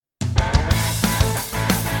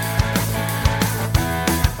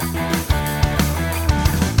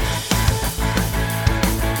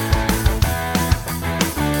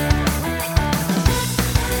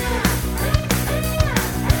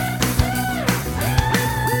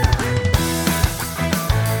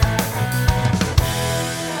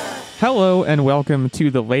Hello and welcome to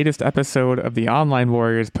the latest episode of the Online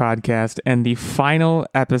Warriors podcast and the final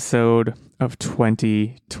episode of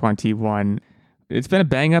 2021. It's been a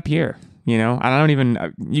bang up year, you know. I don't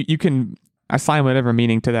even, you can assign whatever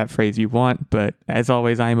meaning to that phrase you want, but as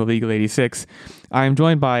always, I am Illegal 86. I am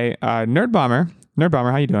joined by Nerd Bomber. Nerd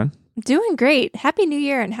Bomber, how you doing? Doing great. Happy New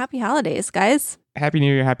Year and happy holidays, guys. Happy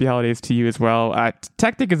New Year, happy holidays to you as well.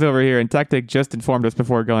 Tactic is over here, and Tactic just informed us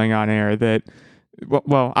before going on air that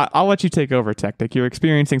Well, I'll let you take over, Tactic. You're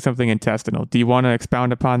experiencing something intestinal. Do you want to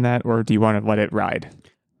expound upon that, or do you want to let it ride?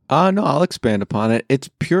 No, I'll expand upon it. It's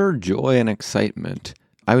pure joy and excitement.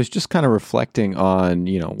 I was just kind of reflecting on,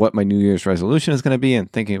 what my New Year's resolution is going to be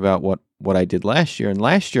and thinking about what I did last year. And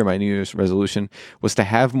last year, my New Year's resolution was to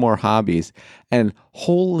have more hobbies. And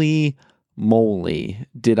holy moly,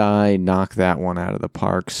 did I knock that one out of the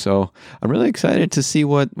park. So I'm really excited to see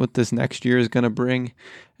what this next year is going to bring.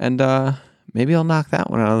 And, maybe I'll knock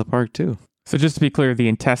that one out of the park too. So just to be clear, the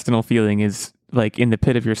intestinal feeling is like in the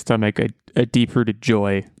pit of your stomach, a deep-rooted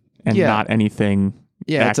joy and not anything.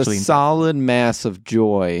 Yeah, actually, it's a solid mass of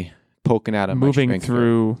joy poking out of my moving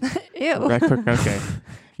through. Ew. Okay.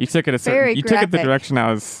 You took it you took it the direction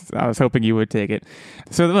I was hoping you would take it.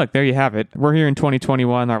 So look, there you have it. We're here in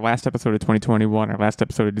 2021, our last episode of 2021, our last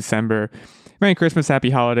episode of December. Merry Christmas, happy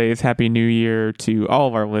holidays, happy New Year to all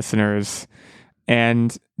of our listeners.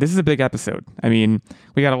 And this is a big episode. I mean,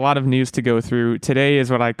 we got a lot of news to go through. Today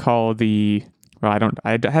is what I call I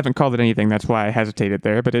haven't called it anything. That's why I hesitated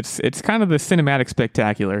there. But it's kind of the cinematic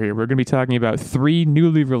spectacular here. We're going to be talking about 3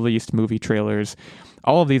 newly released movie trailers.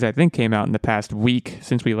 All of these, I think, came out in the past week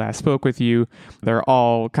since we last spoke with you. They're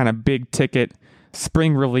all kind of big ticket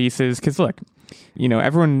spring releases. Because look,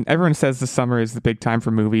 everyone says the summer is the big time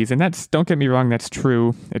for movies. And don't get me wrong, that's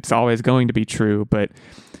true. It's always going to be true. But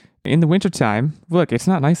in the wintertime, look, it's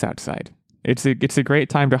not nice outside. It's a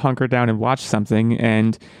great time to hunker down and watch something,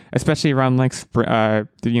 and especially around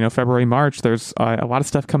February, March, there's a lot of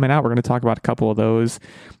stuff coming out. We're going to talk about a couple of those,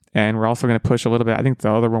 and we're also going to push a little bit. I think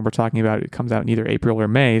the other one we're talking about, it comes out in either April or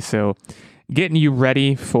May, so getting you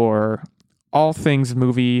ready for all things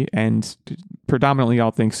movie and predominantly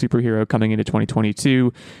all things superhero coming into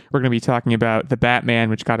 2022. We're going to be talking about The Batman,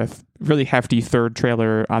 which got a really hefty third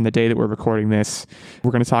trailer on the day that we're recording this.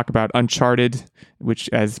 We're going to talk about Uncharted, which,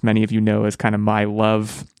 as many of you know, is kind of my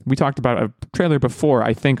love. We talked about a trailer before,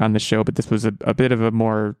 I think, on the show, but this was a bit of a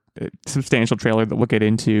more substantial trailer that we'll get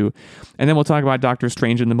into. And then we'll talk about Doctor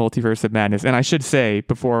Strange in the Multiverse of Madness. And I should say,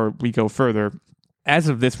 before we go further, as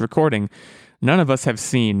of this recording, none of us have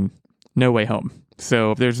seen No Way Home.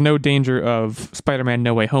 So there's no danger of Spider-Man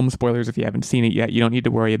No Way Home spoilers. If you haven't seen it yet, you don't need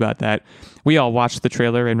to worry about that. We all watched the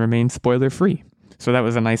trailer and remained spoiler-free. So that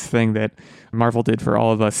was a nice thing that Marvel did for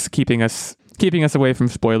all of us, keeping us away from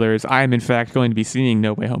spoilers. I am, in fact, going to be seeing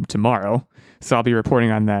No Way Home tomorrow. So I'll be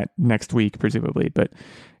reporting on that next week, presumably. But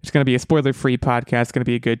it's going to be a spoiler-free podcast. It's going to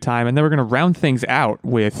be a good time. And then we're going to round things out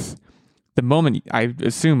with the moment I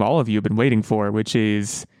assume all of you have been waiting for, which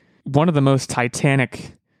is one of the most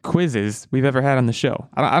titanic quizzes we've ever had on the show.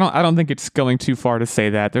 I don't think it's going too far to say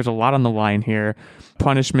that. There's a lot on the line here.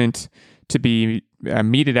 Punishment to be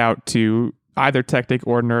meted out to either Tactic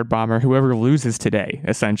or Nerd Bomber. Whoever loses today,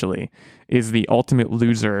 essentially, is the ultimate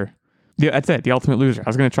loser. Yeah, that's it. The ultimate loser. I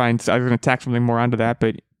was going to tack something more onto that,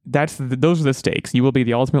 but those are the stakes. You will be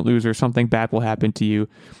the ultimate loser. Something bad will happen to you.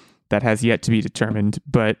 That has yet to be determined.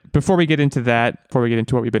 But before we get into that, before we get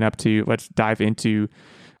into what we've been up to, let's dive into,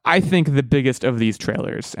 I think, the biggest of these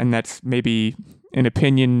trailers, and that's maybe an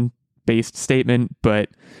opinion-based statement, but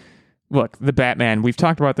look, The Batman, we've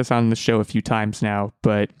talked about this on the show a few times now,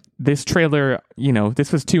 but this trailer,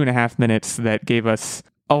 this was 2.5 minutes that gave us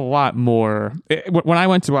a lot more. When I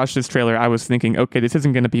went to watch this trailer, I was thinking, okay, this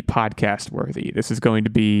isn't going to be podcast worthy. This is going to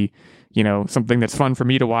be, something that's fun for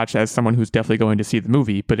me to watch as someone who's definitely going to see the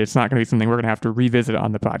movie, but it's not going to be something we're going to have to revisit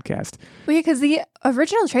on the podcast. Well, yeah, because the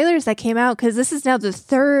original trailers that came out, because this is now the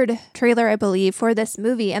third trailer, I believe, for this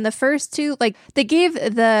movie. And the first two, they gave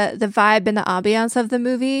the vibe and the ambiance of the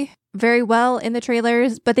movie very well in the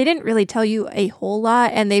trailers, but they didn't really tell you a whole lot,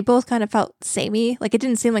 and they both kind of felt samey. It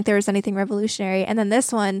didn't seem like there was anything revolutionary. And then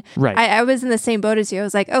this one, right. I was in the same boat as you. I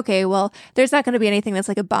was like, okay, well, there's not going to be anything that's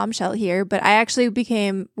like a bombshell here, but I actually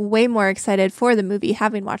became way more excited for the movie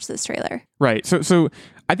having watched this trailer. Right. So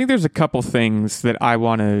I think there's a couple things that I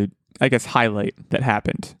want to, highlight that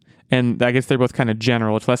happened. And I guess they're both kind of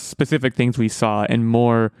general. It's less specific things we saw and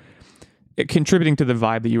more contributing to the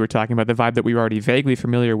vibe that you were talking about, the vibe that we were already vaguely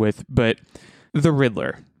familiar with. But the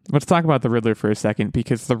Riddler. Let's talk about the Riddler for a second,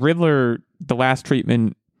 because the Riddler, the last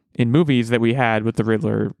treatment in movies that we had with the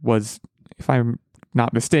Riddler was, if I'm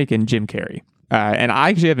not mistaken, Jim Carrey. And I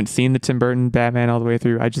actually haven't seen the Tim Burton Batman all the way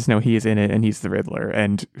through. I just know he is in it and he's the Riddler.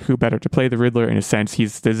 And who better to play the Riddler? In a sense,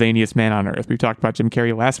 he's the zaniest man on earth. We talked about Jim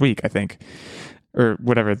Carrey last week, I think. Or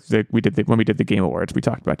whatever when we did the Game Awards, we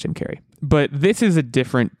talked about Jim Carrey. But this is a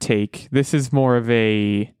different take. This is more of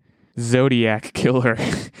a Zodiac killer.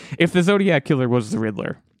 If the Zodiac killer was the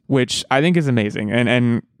Riddler, which I think is amazing.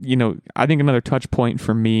 And you know, I think another touch point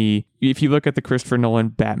for me, if you look at the Christopher Nolan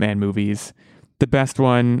Batman movies, the best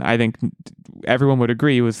one, I think everyone would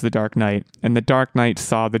agree, was The Dark Knight. And The Dark Knight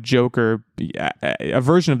saw the Joker, a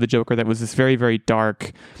version of the Joker that was this very, very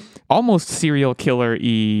dark, almost serial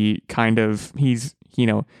killer-y kind of, he's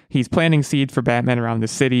planting seed for Batman around the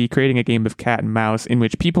city, creating a game of cat and mouse in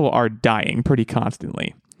which people are dying pretty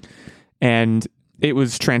constantly. And it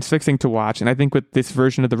was transfixing to watch. And I think with this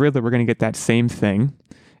version of the Riddler, we're going to get that same thing.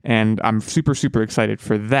 And I'm super, super excited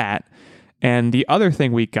for that. And the other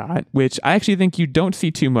thing we got, which I actually think you don't see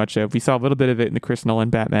too much of, we saw a little bit of it in the Chris Nolan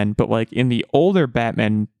Batman, but like in the older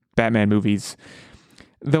Batman movies,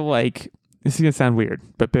 this is going to sound weird,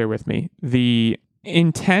 but bear with me. The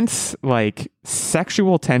intense, like,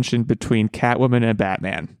 sexual tension between Catwoman and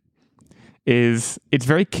Batman it's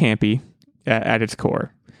very campy at its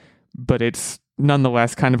core, but it's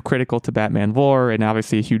nonetheless kind of critical to Batman lore and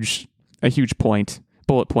obviously a huge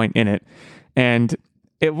bullet point in it. And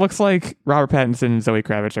it looks like Robert Pattinson and Zoe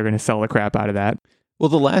Kravitz are going to sell the crap out of that. Well,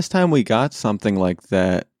 the last time we got something like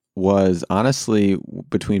that was honestly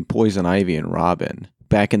between Poison Ivy and Robin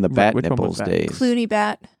back in the Bat Nipples days. Clooney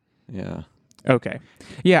Bat. Yeah. Okay.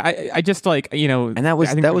 Yeah, I just like, you know, and that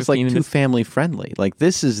was like too family friendly. Like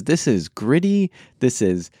this is gritty. This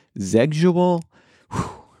is sexual.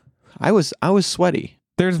 I was sweaty.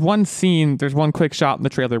 There's one quick shot in the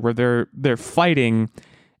trailer where they're fighting,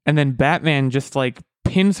 and then Batman just like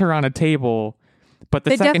pins her on a table, but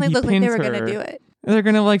the second he pins her, they definitely looked like they were gonna do it. They're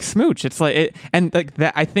gonna like smooch. It's like it, and like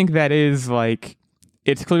that. I think that is like,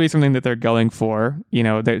 it's clearly something that they're going for. You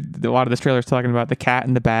know, a lot of this trailer is talking about the cat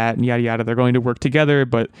and the bat and yada yada. They're going to work together,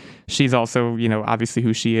 but she's also, you know, obviously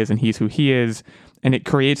who she is, and he's who he is, and it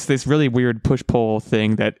creates this really weird push pull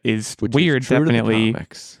thing that is weird. Definitely.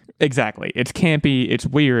 Exactly. It's campy, it's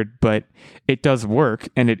weird, but it does work,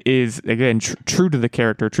 and it is, again, true to the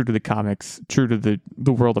character, true to the comics, true to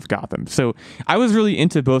the world of Gotham. So I was really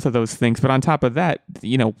into both of those things, but on top of that,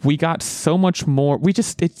 you know, we got so much more.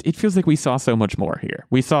 It feels like we saw so much more here.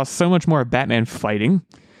 We saw so much more of Batman fighting.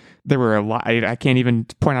 There were a lot, I can't even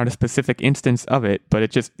point out a specific instance of it, but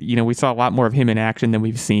it just, you know, we saw a lot more of him in action than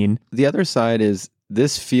we've seen. The other side is,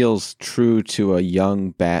 this feels true to a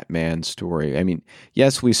young Batman story. I mean,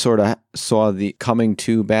 yes, we sort of saw the coming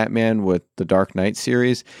to Batman with the Dark Knight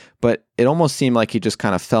series, but it almost seemed like he just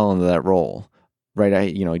kind of fell into that role, right?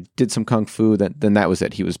 He did some kung fu, then that was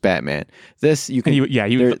it. He was Batman. This, you can, he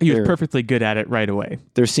was perfectly good at it right away.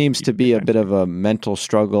 There seems to be a bit of a mental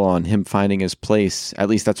struggle on him finding his place. At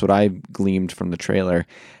least that's what I gleamed from the trailer.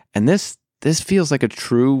 And this feels like a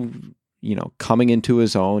true, you know, coming into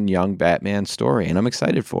his own young Batman story, and I'm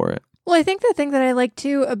excited for it. Well, I think the thing that I like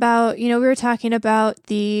too about, you know, we were talking about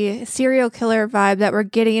the serial killer vibe that we're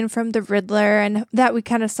getting from the Riddler, and that we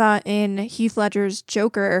kind of saw in Heath Ledger's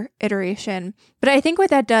Joker iteration. But I think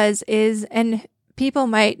what that does is, and people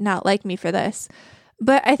might not like me for this,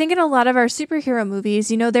 but I think in a lot of our superhero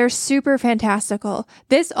movies, you know, they're super fantastical.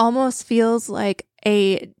 This almost feels like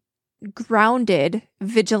a grounded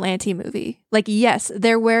vigilante movie. Like, yes,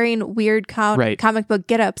 they're wearing weird comic book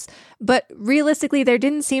get-ups, but realistically there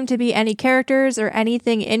didn't seem to be any characters or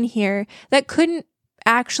anything in here that couldn't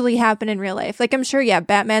actually happen in real life. Like, I'm sure, yeah,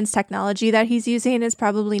 Batman's technology that he's using is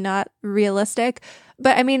probably not realistic,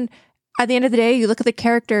 but I mean, at the end of the day, you look at the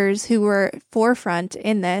characters who were forefront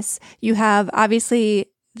in this. You have obviously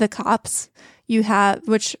the cops,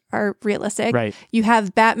 which are realistic, right? You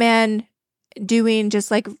have Batman doing just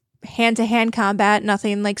like hand-to-hand combat,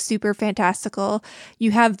 nothing like super fantastical.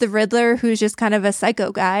 You have the Riddler, who's just kind of a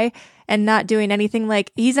psycho guy and not doing anything,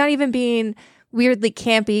 like, he's not even being weirdly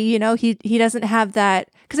campy, you know. He doesn't have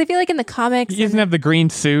that, because I feel like in the comics he doesn't have the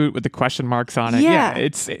green suit with the question marks on it.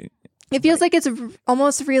 It feels like it's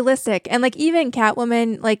almost realistic. And like, even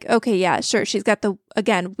Catwoman, like, okay, yeah, sure, she's got the,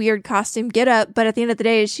 again, weird costume get up, but at the end of the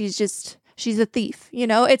day, she's a thief, you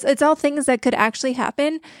know. It's all things that could actually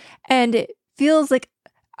happen, and it feels like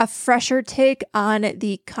a fresher take on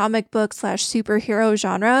the comic book / superhero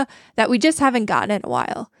genre that we just haven't gotten in a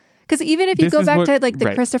while. Because even if you go back to like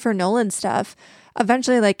the Christopher Nolan stuff,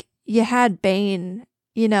 eventually, like, you had Bane,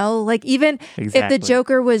 you know, like, even if the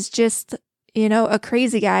Joker was just, you know, a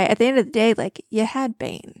crazy guy, at the end of the day, like, you had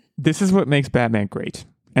Bane. This is what makes Batman great.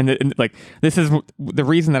 And like, this is the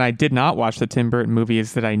reason that I did not watch the Tim Burton movie,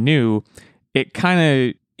 is that I knew it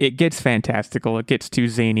gets fantastical, it gets too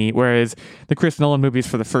zany, whereas the Chris Nolan movies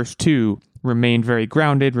for the first two remained very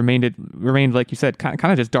grounded, remained like you said, kind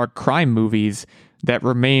of just dark crime movies that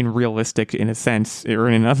remain realistic in a sense, or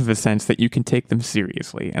in enough of a sense that you can take them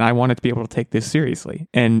seriously. And I wanted to be able to take this seriously.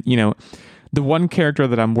 And, the one character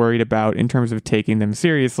that I'm worried about in terms of taking them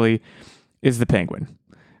seriously is the Penguin.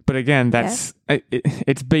 But again,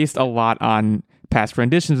 it's based a lot on past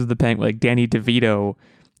renditions of the Penguin, like Danny DeVito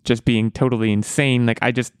just being totally insane. Like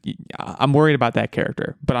I'm worried about that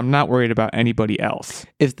character, but I'm not worried about anybody else.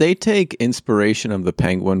 If they take inspiration of the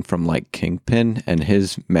Penguin from like Kingpin and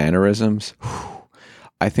his mannerisms,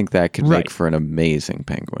 I think that could make for an amazing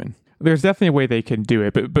Penguin. There's definitely a way they can do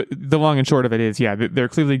it, but the long and short of it is, they're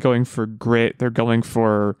clearly going for grit. They're going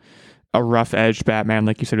for a rough-edged Batman,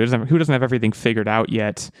 like you said, who doesn't have everything figured out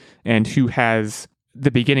yet, and who has the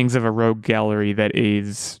beginnings of a rogue gallery that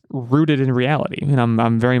is rooted in reality. And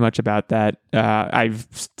I'm very much about that. I've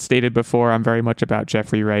stated before, I'm very much about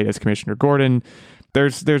Jeffrey Wright as Commissioner Gordon.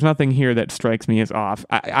 There's nothing here that strikes me as off.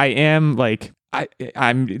 I'm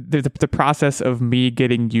the process of me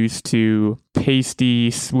getting used to pasty,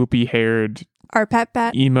 swoopy haired Arpat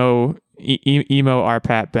Bat, emo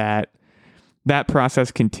Arpat Bat. That process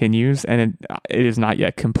continues, and it is not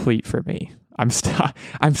yet complete for me. I'm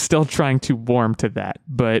still trying to warm to that,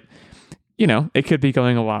 but it could be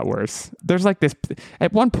going a lot worse. There's like this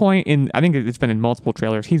at one point I think it's been in multiple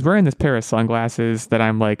trailers. He's wearing this pair of sunglasses that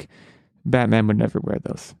I'm like, Batman would never wear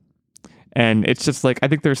those. And it's just like, I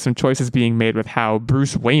think there's some choices being made with how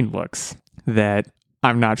Bruce Wayne looks that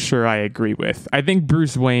I'm not sure I agree with. I think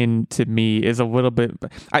Bruce Wayne to me is a little bit,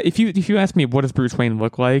 if you ask me what does Bruce Wayne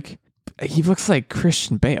look like, he looks like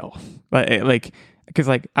Christian Bale. Because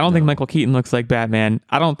I don't think Michael Keaton looks like Batman.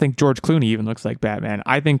 I don't think George Clooney even looks like Batman.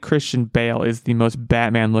 I think Christian Bale is the most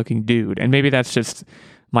Batman-looking dude. And maybe that's just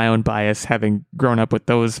my own bias, having grown up with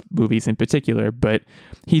those movies in particular. But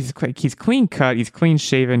he's clean cut. He's clean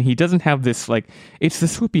shaven. He doesn't have this, it's the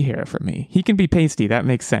swoopy hair for me. He can be pasty. That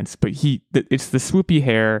makes sense. But it's the swoopy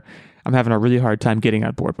hair I'm having a really hard time getting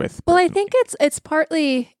on board with. Well, I think it's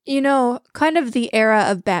partly, kind of the era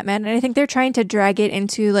of Batman. And I think they're trying to drag it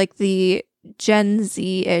into the Gen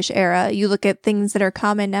Z-ish era. You look at things that are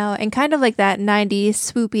common now, and kind of like that 90s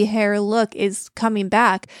swoopy hair look is coming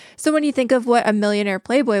back. So when you think of what a millionaire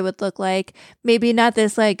playboy would look like, maybe not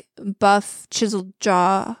this buff, chiseled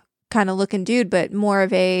jaw kind of looking dude, but more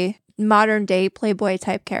of a modern day playboy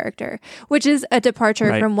type character, which is a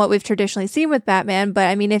departure from what we've traditionally seen with Batman. But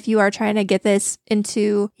I mean, if you are trying to get this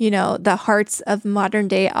into, the hearts of modern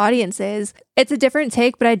day audiences, it's a different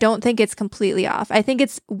take, but I don't think it's completely off. I think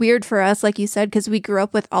it's weird for us, like you said, because we grew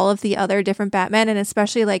up with all of the other different Batman, and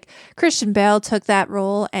especially Christian Bale took that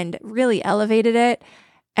role and really elevated it.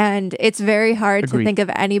 And it's very hard to think of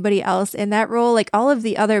anybody else in that role. All of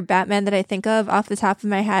the other Batman that I think of off the top of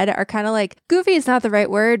my head are kind of goofy is not the right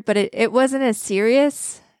word, but it wasn't as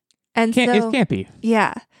serious. And it's campy.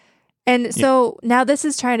 Yeah. And so now this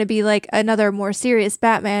is trying to be another more serious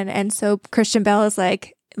Batman. And so Christian Bale is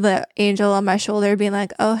the angel on my shoulder being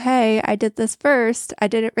oh, hey, I did this first. I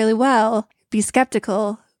did it really well. Be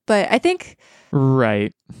skeptical. But I think I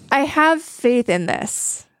have faith in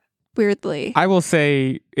this. Weirdly, I will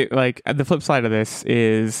say, the flip side of this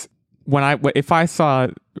is if I saw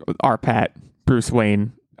Arpat Bruce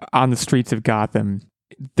Wayne on the streets of Gotham,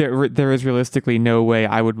 there is realistically no way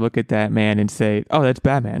I would look at that man and say, "Oh, that's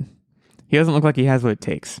Batman." He doesn't look like he has what it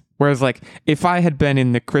takes. Whereas, if I had been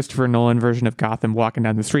in the Christopher Nolan version of Gotham, walking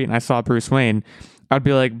down the street and I saw Bruce Wayne, I'd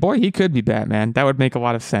be like, "Boy, he could be Batman." That would make a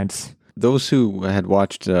lot of sense. Those who had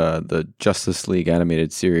watched the Justice League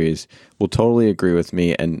animated series will totally agree with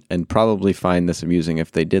me and probably find this amusing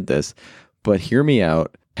if they did this. But hear me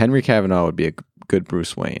out. Henry Cavill would be a good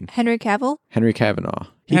Bruce Wayne. Henry Cavill? Henry Cavill.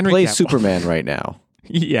 He plays Superman right now.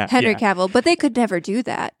 Yeah. Henry Cavill. But they could never do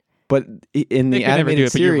that. But in the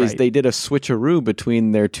animated series, they did a switcheroo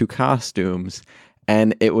between their two costumes.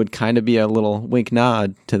 And it would kind of be a little wink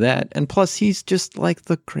nod to that. And plus, he's just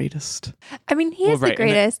the greatest. I mean, he is the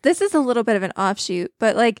greatest. This is a little bit of an offshoot.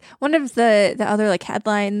 But one of the other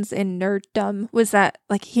headlines in Nerddom was that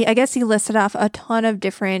I guess he listed off a ton of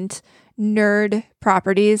different nerd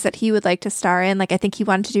properties that he would like to star in. I think he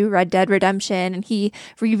wanted to do Red Dead Redemption, and he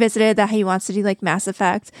revisited that he wants to do Mass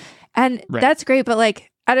Effect. And that's great. But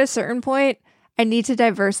at a certain point, I need to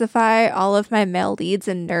diversify all of my male leads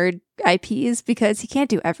and nerd IPs because he can't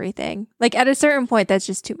do everything. At a certain point, that's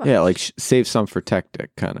just too much. Yeah, save some for Tech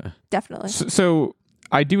kind of. Definitely. So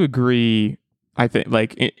I do agree. I think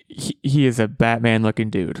he is a Batman looking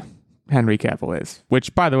dude. Henry Cavill is.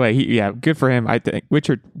 Which, by the way, good for him. I think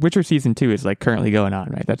Witcher season 2 is like currently going on,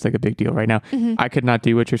 right? That's like a big deal right now. Mm-hmm. I could not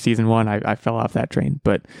do Witcher season 1. I fell off that train,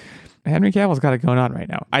 but Henry Cavill's got it going on right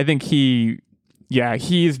now. I think he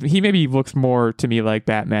maybe looks more to me like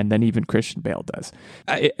Batman than even Christian Bale does.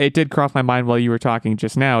 It did cross my mind while you were talking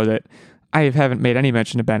just now that I haven't made any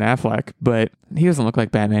mention of Ben Affleck, but he doesn't look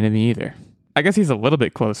like Batman to me either. I guess he's a little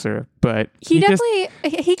bit closer, but he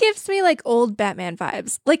gives me like old Batman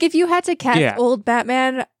vibes. Like if you had to cast old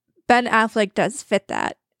Batman, Ben Affleck does fit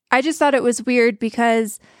that. I just thought it was weird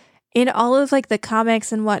because in all of like the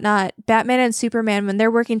comics and whatnot, Batman and Superman, when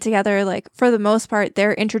they're working together, like for the most part,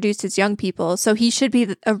 they're introduced as young people. So he should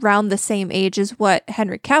be around the same age as what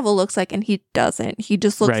Henry Cavill looks like, and he doesn't. He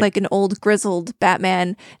just looks like an old grizzled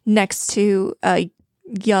Batman next to a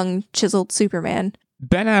young chiseled Superman.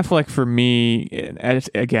 Ben Affleck for me,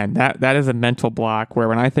 again, that is a mental block where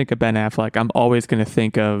when I think of Ben Affleck, I'm always going to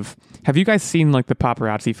think of, have you guys seen like the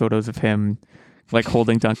paparazzi photos of him like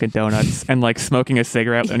holding Dunkin' Donuts and like smoking a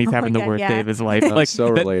cigarette and he's having the worst day of his life? Like so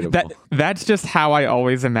relatable. That's just how I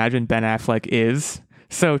always imagine Ben Affleck is.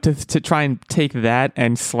 So to try and take that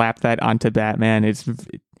and slap that onto Batman is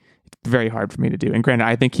very hard for me to do. And granted,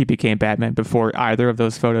 I think he became Batman before either of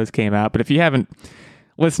those photos came out. But if you haven't,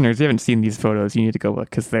 listeners, you haven't seen these photos, you need to go look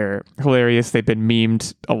because they're hilarious. They've been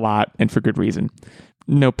memed a lot and for good reason.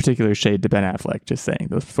 No particular shade to Ben Affleck, just saying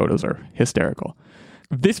those photos are hysterical.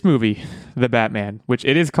 This movie, The Batman, which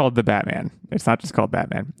it is called The Batman. It's not just called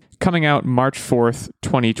Batman. Coming out March 4th,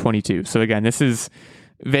 2022. So again, this is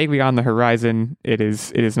vaguely on the horizon. It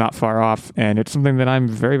is not far off, and it's something that I'm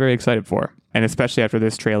very, very excited for. And especially after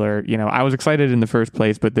this trailer, I was excited in the first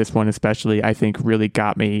place, but this one especially, I think, really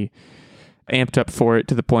got me amped up for it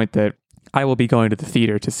to the point that I will be going to the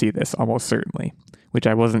theater to see this almost certainly, which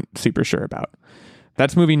I wasn't super sure about.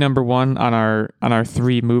 That's movie number 1 on our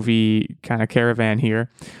 3-movie kind of caravan here.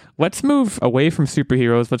 Let's move away from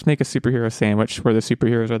superheroes. Let's make a superhero sandwich where the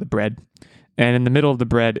superheroes are the bread. And in the middle of the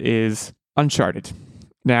bread is Uncharted.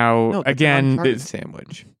 Now, again, it's an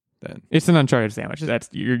sandwich. Then it's an Uncharted sandwich. That's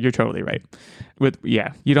you're totally right.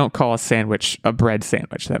 You don't call a sandwich a bread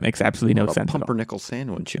sandwich. That makes absolutely no sense. Pumpernickel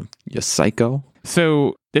sandwich, you psycho.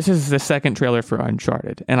 So this is the second trailer for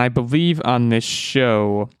Uncharted, and I believe on this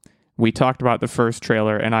show we talked about the first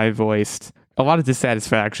trailer, and I voiced a lot of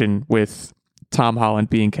dissatisfaction with Tom Holland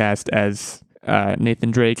being cast as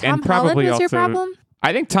Nathan Drake. Tom and probably Holland was also, your problem?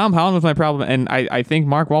 I think Tom Holland was my problem, and I think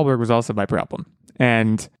Mark Wahlberg was also my problem.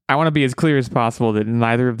 And I want to be as clear as possible that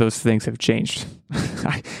neither of those things have changed.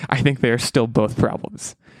 I think they are still both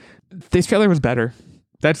problems. This trailer was better.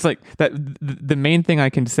 That's like that. The main thing I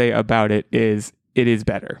can say about it is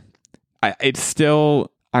better.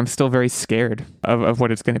 I'm still very scared of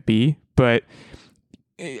what it's going to be, but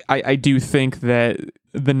I do think that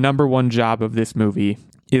the number one job of this movie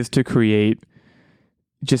is to create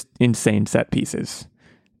just insane set pieces.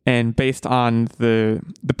 And based on the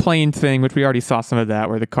plane thing, which we already saw some of that,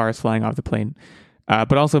 where the car is flying off the plane,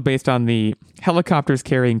 but also based on the helicopters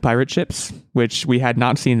carrying pirate ships, which we had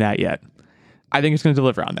not seen that yet. I think it's going to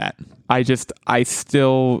deliver on that. I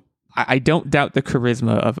don't doubt the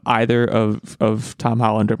charisma of either of Tom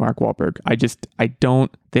Holland or Mark Wahlberg.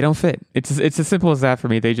 They don't fit. It's as simple as that for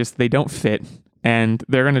me. They don't fit, and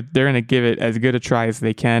they're gonna give it as good a try as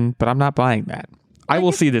they can. But I'm not buying that. I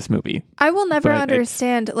will see this movie. I will never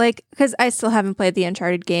understand, because I still haven't played the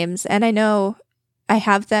Uncharted games, and I know I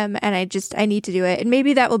have them, and I need to do it, and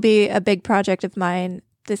maybe that will be a big project of mine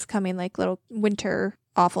this coming little winter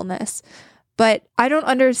awfulness. But I don't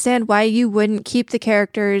understand why you wouldn't keep the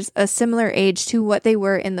characters a similar age to what they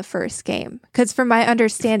were in the first game. Because from my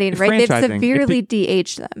understanding, they've severely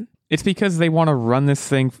de-aged them. It's because they want to run this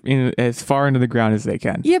thing as far into the ground as they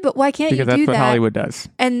can. Yeah, but why can't you do that? Because that's what Hollywood does.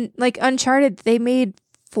 And Uncharted, they made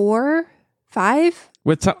 4, 5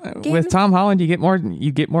 with Tom Holland, you get more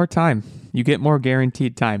time. You get more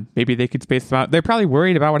guaranteed time. Maybe they could space them out. They're probably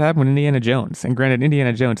worried about what happened with Indiana Jones. And granted,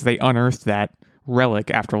 Indiana Jones, they unearthed that relic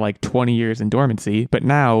after 20 years in dormancy, but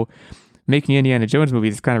now making Indiana Jones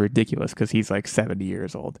movies is kind of ridiculous because he's 70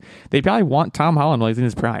 years old. They probably want Tom Holland while he's in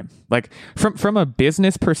his prime. From a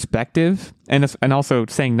business perspective, and also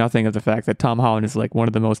saying nothing of the fact that Tom Holland is one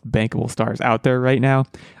of the most bankable stars out there right now.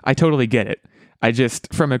 I totally get it. I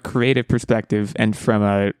just, from a creative perspective and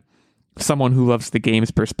from someone who loves the game's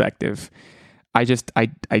perspective, I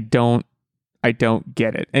don't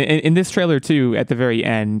get it. And in this trailer, too, at the very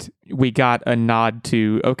end, we got a nod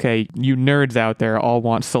to, okay, you nerds out there all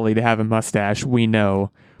want Sully to have a mustache. We know.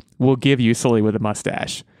 We'll give you Sully with a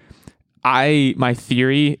mustache. My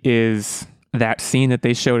theory is that scene that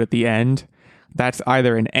they showed at the end, that's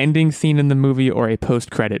either an ending scene in the movie or a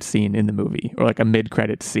post-credit scene in the movie, or like a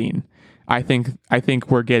mid-credit scene. I think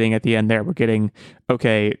we're getting at the end there. We're getting,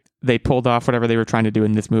 okay, they pulled off whatever they were trying to do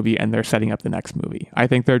in this movie and they're setting up the next movie. I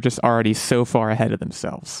think they're just already so far ahead of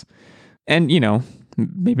themselves. And,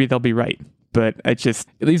 maybe they'll be right. But it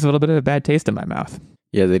leaves a little bit of a bad taste in my mouth.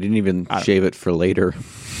 Yeah, they didn't even shave it for later.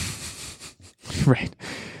 Right.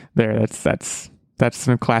 There, that's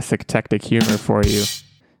some classic Tectic humor for you.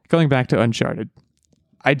 Going back to Uncharted.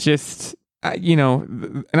 And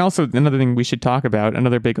also another thing we should talk about,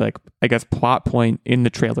 another big, plot point in the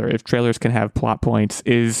trailer, if trailers can have plot points,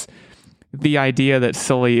 is the idea that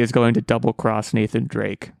Sully is going to double cross Nathan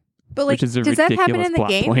Drake. But which is a does ridiculous that happen in the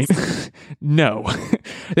games? Point. No.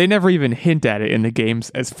 They never even hint at it in the games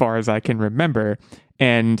as far as I can remember.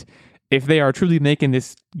 And if they are truly making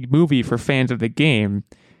this movie for fans of the game,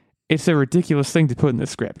 it's a ridiculous thing to put in the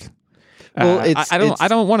script. Well, I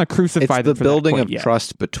don't want to crucify them for that. It's the building of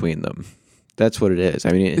trust between them. That's what it is.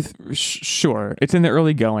 I mean, sure, it's in the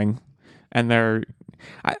early going, and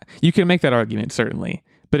you can make that argument certainly,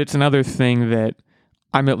 but it's another thing that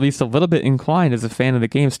I'm at least a little bit inclined as a fan of the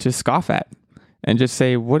games to scoff at and just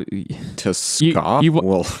say, "What to scoff?"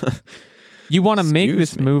 You want to make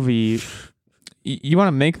this movie. You want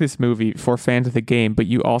to make this movie for fans of the game, but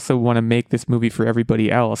you also want to make this movie for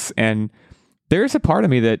everybody else. And there's a part of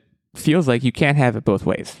me that feels like you can't have it both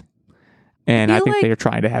ways. And I think they're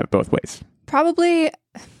trying to have it both ways. Probably,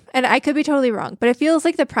 and I could be totally wrong, but it feels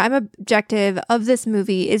like the prime objective of this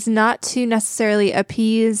movie is not to necessarily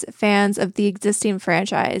appease fans of the existing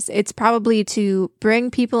franchise. It's probably to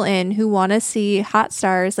bring people in who want to see hot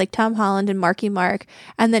stars like Tom Holland and Marky Mark,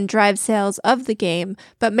 and then drive sales of the game,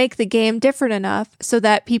 but make the game different enough so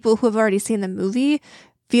that people who have already seen the movie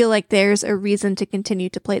feel like there's a reason to continue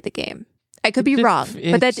to play the game. I could be wrong,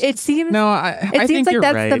 but that it seems I seems like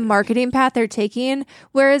that's right. The marketing path they're taking.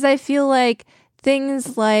 Whereas I feel like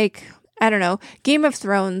things like, I don't know, Game of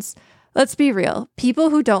Thrones, let's be real. People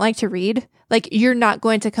who don't like to read, you're not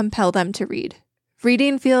going to compel them to read.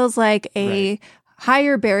 Reading feels like a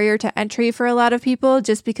higher barrier to entry for a lot of people,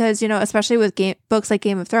 just because, especially with books like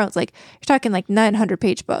Game of Thrones, you're talking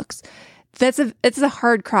 900-page books. It's a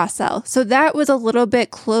hard cross sell. So that was a little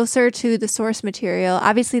bit closer to the source material.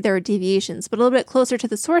 Obviously there were deviations, but a little bit closer to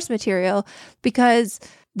the source material because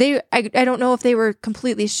I don't know if they were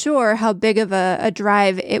completely sure how big of a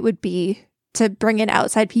drive it would be to bring in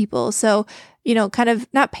outside people. So, kind of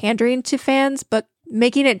not pandering to fans, but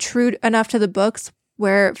making it true enough to the books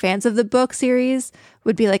where fans of the book series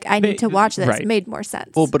would be like, I need to watch this. Right. It made more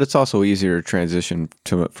sense. Well, but it's also easier to transition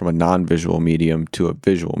from a non-visual medium to a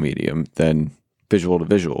visual medium than visual to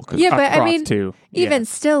visual. Yeah, but I mean, even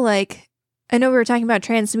still, I know we were talking about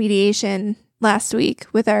transmediation last week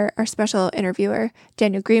with our special interviewer,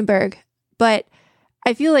 Daniel Greenberg, but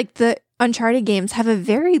I feel like the Uncharted games have a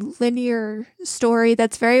very linear story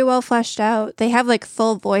that's very well fleshed out. They have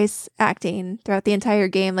full voice acting throughout the entire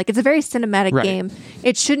game. It's a very cinematic game.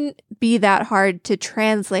 It shouldn't be that hard to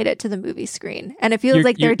translate it to the movie screen. And it feels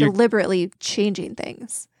like they're deliberately changing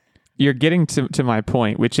things. You're getting to my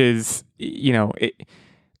point, which is, it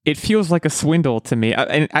feels like a swindle to me.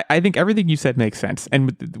 And I think everything you said makes sense.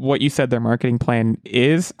 And what you said their marketing plan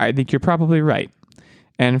is, I think you're probably right.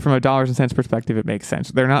 And from a dollars and cents perspective, it makes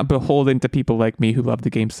sense. They're not beholden to people like me who love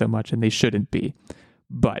the game so much, and they shouldn't be.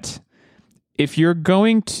 But if you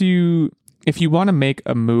want to make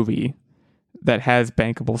a movie that has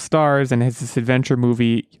bankable stars and has this adventure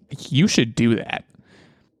movie, you should do that.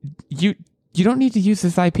 You don't need to use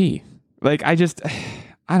this IP. I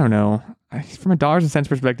don't know. From a dollars and cents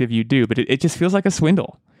perspective, you do, but it just feels like a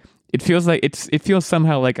swindle. It feels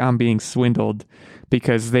somehow like I'm being swindled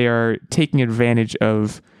because they are taking advantage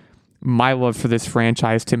of my love for this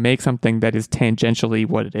franchise to make something that is tangentially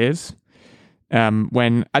what it is.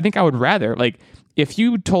 When I think I would rather, if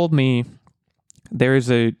you told me there is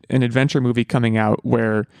an adventure movie coming out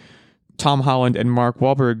where Tom Holland and Mark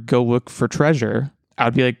Wahlberg go look for treasure, I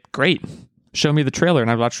would be like, great, show me the trailer. And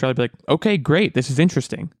I'd watch the trailer and be like, okay, great, this is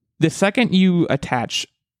interesting. The second you attach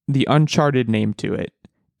the Uncharted name to it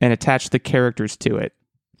and attach the characters to it,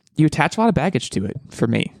 you attach a lot of baggage to it for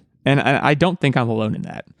me. And I don't think I'm alone in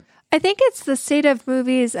that. I think it's the state of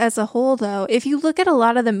movies as a whole, though. If you look at a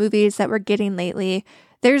lot of the movies that we're getting lately,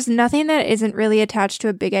 there's nothing that isn't really attached to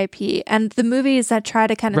a big IP. And the movies that try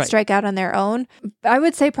to kind of strike out on their own, I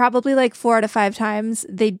would say probably 4 out of 5 times,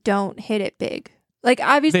 they don't hit it big.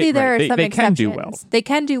 Obviously there are some exceptions. Can do well. They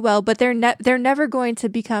can do well, but they're never going to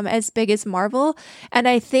become as big as Marvel. And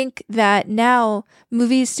I think that now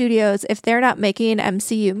movie studios, if they're not making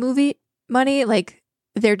MCU movie money,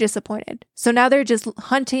 they're disappointed. So now they're just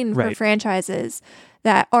hunting for franchises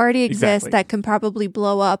that already exist that can probably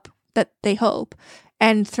blow up, that they hope,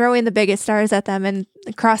 and throwing the biggest stars at them and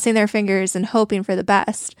crossing their fingers and hoping for the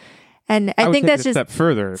best. And I think that's just a step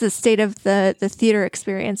further. It's the state of the theater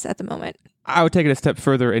experience at the moment. I would take it a step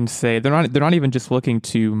further and say they're not even just looking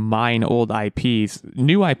to mine old IPs.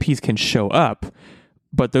 New IPs can show up,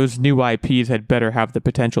 but those new IPs had better have the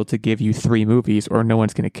potential to give you 3 movies, or no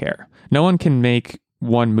one's going to care. No one can make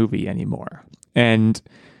one movie anymore. And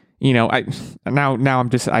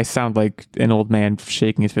I sound like an old man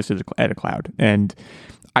shaking his fist at a cloud. And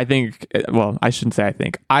I think, well, I shouldn't say I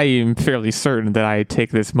think. I am fairly certain that I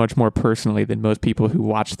take this much more personally than most people who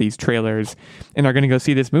watch these trailers and are going to go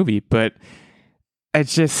see this movie. But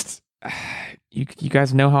it's just, you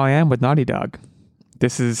guys know how I am with Naughty Dog.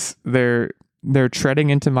 They're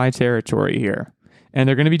treading into my territory here. And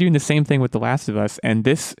they're going to be doing the same thing with The Last of Us. And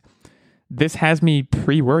this has me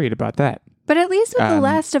pre-worried about that. But at least with The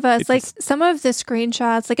Last of Us, some of the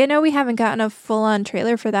screenshots, I know we haven't gotten a full-on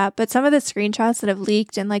trailer for that, but some of the screenshots that have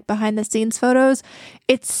leaked and behind-the-scenes photos,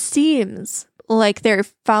 it seems like they're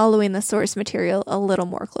following the source material a little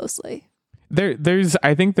more closely.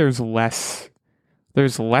 I think there's less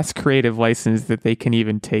creative license that they can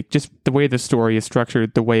even take. Just the way the story is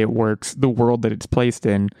structured, the way it works, the world that it's placed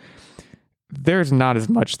in. There's not as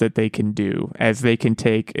much that they can do as they can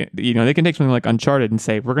take, they can take something like Uncharted and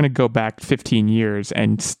say, we're going to go back 15 years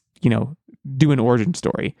and, do an origin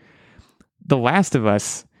story. The Last of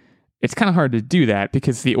Us, it's kind of hard to do that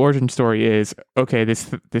because the origin story is, okay,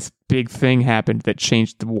 this big thing happened that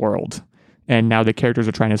changed the world. And now the characters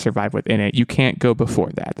are trying to survive within it. You can't go before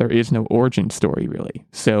that. There is no origin story really.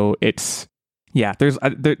 So there's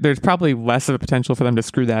probably less of a potential for them to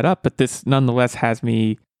screw that up, but this nonetheless has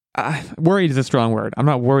me worried is a strong word. I'm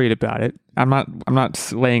not worried about it. I'm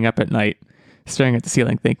not laying up at night staring at the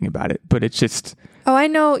ceiling thinking about it, but it's just... Oh, I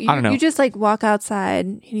know. I don't know. You just walk outside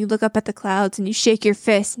and you look up at the clouds and you shake your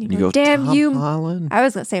fist and you go, damn Tom you. Holland. I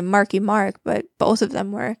was going to say Marky Mark, but both of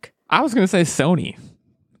them work. I was going to say Sony.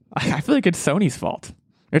 I feel like it's Sony's fault.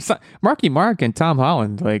 It's not, Marky Mark and Tom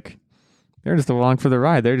Holland, they're just along for the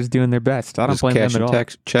ride. They're just doing their best. I don't blame them at all.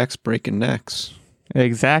 Checks, breaking necks.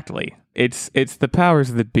 Exactly. It's the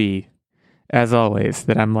powers that be, as always,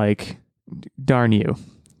 that I'm like, darn you.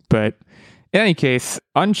 But in any case,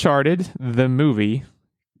 Uncharted, the movie,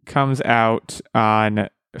 comes out on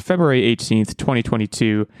February 18th,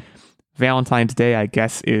 2022. Valentine's Day, I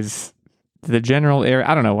guess, is the general area.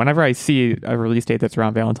 I don't know. Whenever I see a release date that's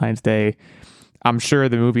around Valentine's Day, I'm sure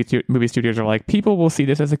the movie studios are like, people will see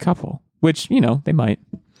this as a couple, which, they might.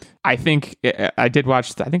 I think I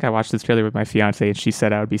watched this trailer with my fiance, and she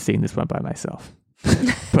said I would be seeing this one by myself.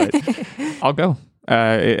 But I'll go.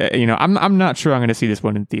 I'm not sure I'm going to see this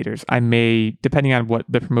one in theaters. I may, depending on what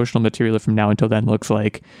the promotional material from now until then looks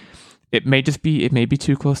like, it may be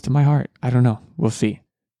too close to my heart. I don't know. We'll see.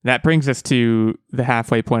 That brings us to the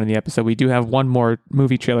halfway point of the episode. We do have one more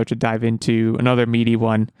movie trailer to dive into, another meaty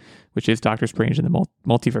one, which is Doctor Strange and the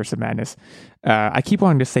Multiverse of Madness. I keep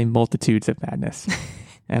wanting to say multitudes of madness.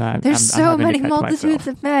 And there's so many multitudes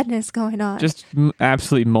of madness going on. Just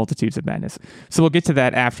absolute multitudes of madness. So we'll get to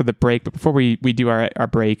that after the break. But before we do our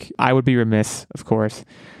break, I would be remiss, of course,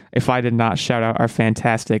 if I did not shout out our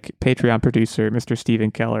fantastic Patreon producer, Mr. Stephen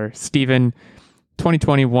Keller. Stephen,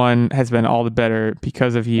 2021 has been all the better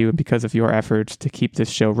because of you and because of your efforts to keep this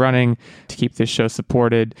show running, to keep this show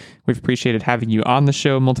supported. We've appreciated having you on the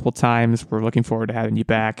show multiple times. We're looking forward to having you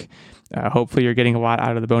back. Hopefully you're getting a lot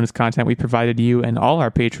out of the bonus content we provided you and all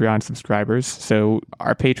our Patreon subscribers. So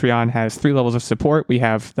our Patreon has 3 levels of support. We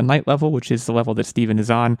have the night level, which is the level that Steven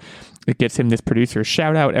is on. It gets him this producer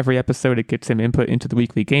shout out every episode. It gets him input into the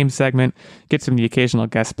weekly game segment, gets him the occasional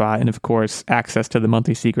guest spot, and of course, access to the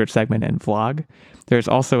monthly secret segment and vlog. There's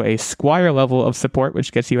also a Squire level of support,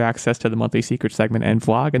 which gets you access to the monthly secret segment and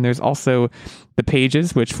vlog. And there's also the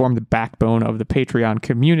pages, which form the backbone of the Patreon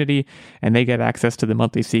community, and they get access to the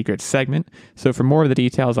monthly secret segment. So for more of the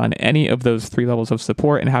details on any of those 3 levels of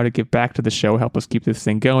support and how to give back to the show, help us keep this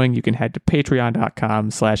thing going, you can head to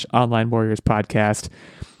patreon.com/onlinewarriorspodcast.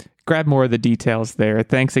 Grab more of the details there.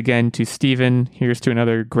 Thanks again to Steven. Here's to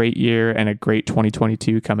another great year and a great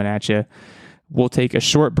 2022 coming at you. We'll take a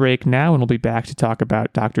short break now, and we'll be back to talk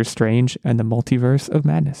about Doctor Strange and the Multiverse of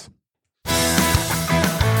Madness.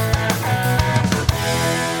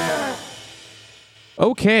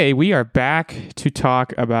 Okay, we are back to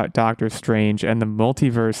talk about Doctor Strange and the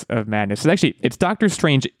Multiverse of Madness. It's Doctor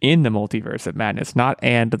Strange in the Multiverse of Madness, not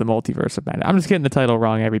and the Multiverse of Madness. I'm just getting the title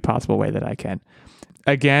wrong every possible way that I can.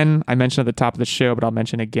 Again, I mentioned at the top of the show, but I'll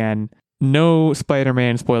mention again, no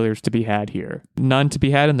Spider-Man spoilers to be had here. None to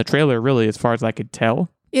be had in the trailer, really, as far as I could tell.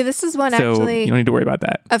 Yeah, this is one so actually. You don't need to worry about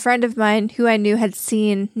that. A friend of mine who I knew had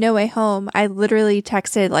seen No Way Home, I literally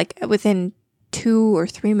texted like within 2 or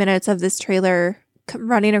 3 minutes of this trailer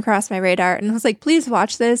running across my radar, and I was like, please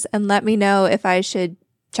watch this and let me know if I should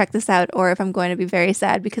check this out or if I'm going to be very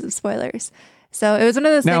sad because of spoilers. So it was one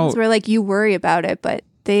of those things where like you worry about it, but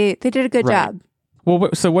they did a good job. Well,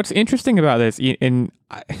 so what's interesting about this, and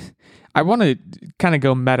I want to kind of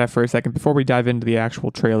go meta for a second before we dive into the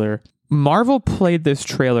actual trailer. Marvel played this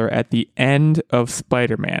trailer at the end of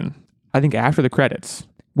Spider-Man, I think after the credits,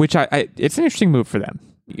 which it's an interesting move for them.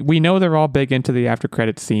 We know they're all big into the after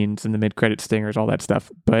credit scenes and the mid credit stingers, all that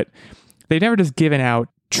stuff, but they've never just given out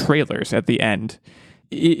trailers at the end.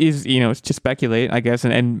 Is it's to speculate, I guess,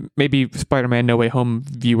 and maybe Spider-Man No Way Home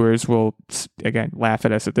viewers will again laugh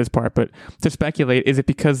at us at this part, but to speculate, is it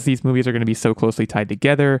because these movies are going to be so closely tied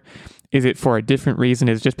together? Is it for a different reason?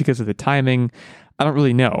 Is it just because of the timing? I don't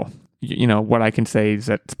really know. What I can say is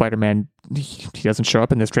that Spider-Man, he doesn't show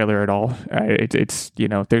up in this trailer at all. It's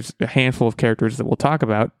there's a handful of characters that we'll talk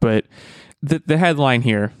about, but the headline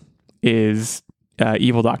here is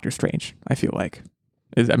Evil Doctor Strange. I feel like,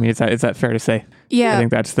 is that fair to say? Yeah, I think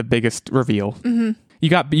that's the biggest reveal. Mm-hmm. You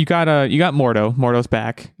got Mordo. Mordo's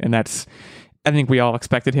back, and that's. I think we all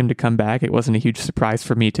expected him to come back. It wasn't a huge surprise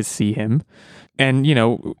for me to see him. And,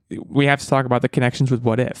 we have to talk about the connections with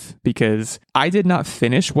What If, because I did not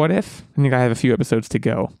finish What If. I think I have a few episodes to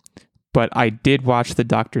go. But I did watch the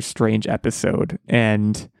Doctor Strange episode.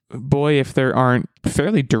 And boy, if there aren't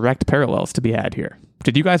fairly direct parallels to be had here.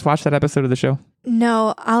 Did you guys watch that episode of the show?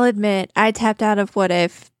 No, I'll admit, I tapped out of What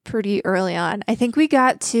If pretty early on. I think we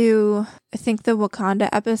got to, the Wakanda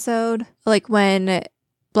episode, like when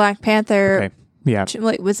Black Panther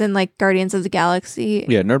was in like Guardians of the Galaxy.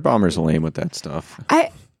 Yeah, Nerd Bomber's lame with that stuff.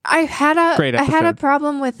 I had a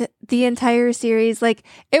problem with the entire series. Like,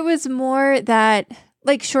 it was more that,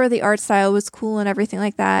 like, sure, the art style was cool and everything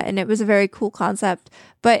like that, and it was a very cool concept,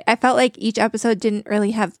 but I felt like each episode didn't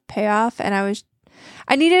really have payoff, and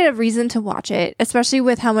I needed a reason to watch it, especially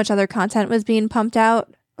with how much other content was being pumped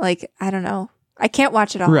out. Like, I don't know. I can't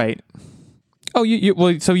watch it all. Right. Oh,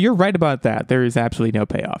 so you're right about that. There is absolutely no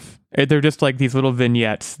payoff. They're just like these little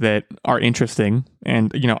vignettes that are interesting. And,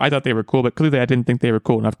 I thought they were cool, but clearly I didn't think they were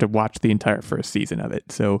cool enough to watch the entire first season of it.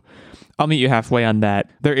 So I'll meet you halfway on that.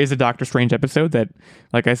 There is a Doctor Strange episode that,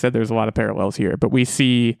 like I said, there's a lot of parallels here. But we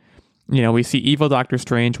see evil Doctor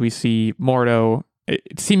Strange. We see Mordo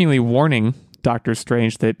seemingly warning Doctor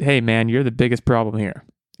Strange that, hey, man, you're the biggest problem here.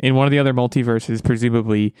 In one of the other multiverses,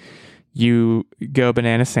 presumably, you go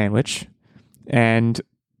banana sandwich and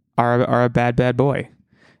are a bad boy.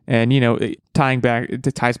 And, it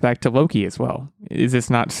ties back to Loki as well. Is this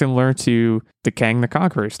not similar to the Kang the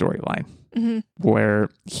Conqueror storyline? Mm-hmm. Where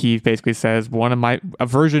he basically says, a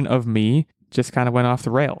version of me just kind of went off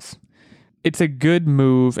the rails. It's a good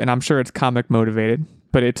move, and I'm sure it's comic motivated,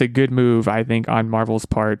 but it's a good move, I think, on Marvel's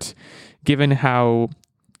part, given how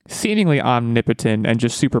seemingly omnipotent and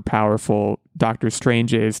just super powerful Doctor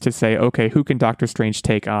Strange is, to say, okay, who can Doctor Strange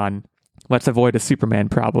take on? Let's avoid a Superman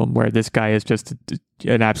problem where this guy is just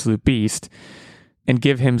an absolute beast, and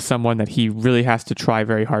give him someone that he really has to try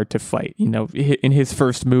very hard to fight. In his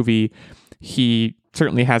first movie, he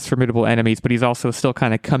certainly has formidable enemies, but he's also still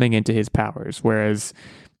kind of coming into his powers, whereas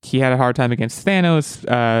he had a hard time against Thanos,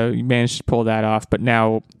 managed to pull that off, but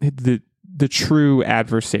now the true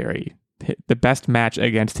adversary, the best match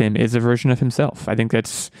against him, is a version of himself. I think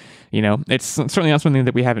that's, it's certainly not something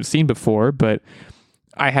that we haven't seen before, but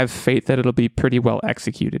I have faith that it'll be pretty well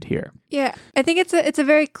executed here. Yeah, I think it's a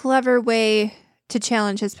very clever way to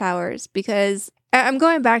challenge his powers, because I'm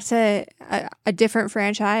going back to a different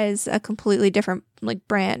franchise, a completely different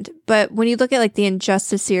brand. But when you look at the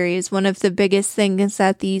Injustice series, one of the biggest things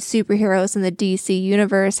that the superheroes in the DC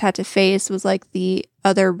universe had to face was the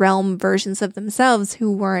other realm versions of themselves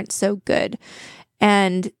who weren't so good.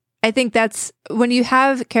 And I think that's when you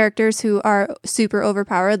have characters who are super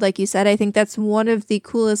overpowered, like you said, I think that's one of the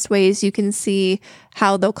coolest ways you can see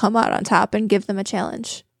how they'll come out on top and give them a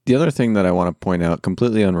challenge. The other thing that I want to point out,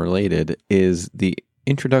 completely unrelated, is the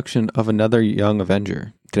introduction of another young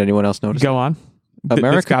Avenger. Did anyone else notice? Go on.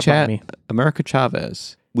 America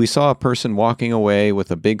Chavez. We saw a person walking away with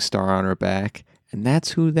a big star on her back, and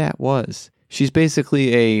that's who that was. She's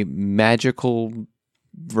basically a magical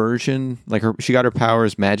version, she got her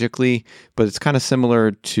powers magically, but it's kind of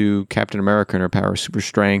similar to Captain America and her power super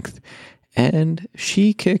strength, and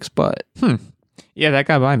she kicks butt. Yeah, that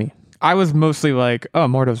got by me. I was mostly like, oh,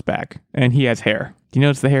 Mordo's back, and he has hair. Do you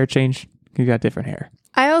notice the hair change? He got different hair.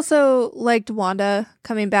 I also liked Wanda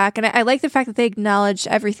coming back, and I like the fact that they acknowledged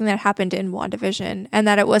everything that happened in WandaVision, and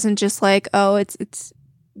that it wasn't just like, oh, it's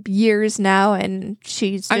years now, and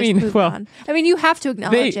she's just moved on. I mean, you have to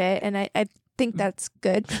acknowledge it, and I think that's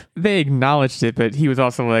good. They acknowledged it, but he was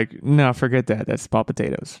also like, no, forget that. That's small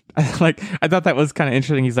potatoes. Like, I thought that was kind of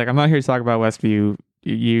interesting. He's like, I'm not here to talk about Westview.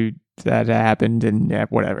 That happened, and yeah,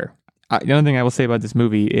 whatever. The only thing I will say about this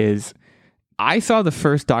movie is I saw the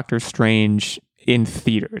first Doctor Strange in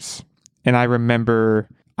theaters, and I remember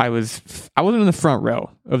I wasn't in the front row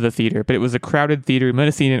of the theater, but it was a crowded theater. I might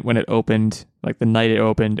have seen it when it opened, like the night it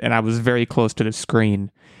opened, and I was very close to the screen.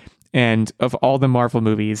 And of all the Marvel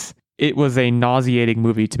movies, it was a nauseating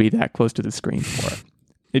movie to be that close to the screen for.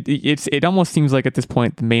 It almost seems like at this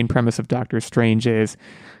point the main premise of Doctor Strange is,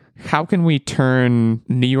 how can we turn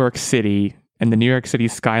New York City and the New York City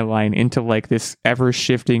skyline into like this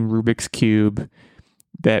ever-shifting Rubik's Cube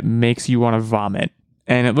that makes you want to vomit?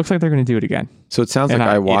 And it looks like they're going to do it again. So it sounds like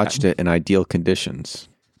I watched it in ideal conditions.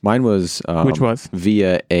 Mine was... Which was?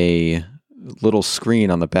 Via a little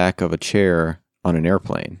screen on the back of a chair on an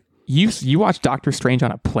airplane. You watched Doctor Strange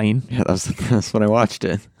on a plane? Yeah, that's when I watched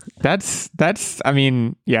it. That's. I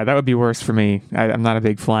mean, yeah, that would be worse for me. I'm not a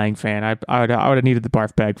big flying fan. I would have needed the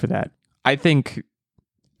barf bag for that. I think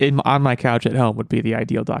on my couch at home would be the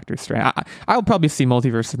ideal Doctor Strange. I'll probably see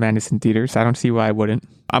Multiverse of Madness in theaters. I don't see why I wouldn't.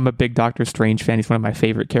 I'm a big Doctor Strange fan. He's one of my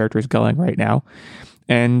favorite characters going right now.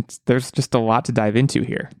 And there's just a lot to dive into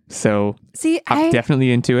here. So I'm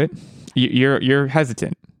definitely into it. You're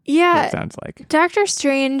hesitant. Yeah, it sounds like Doctor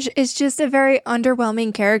Strange is just a very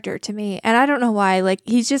underwhelming character to me, and I don't know why. Like,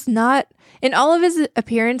 he's just not, in all of his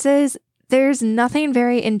appearances, there's nothing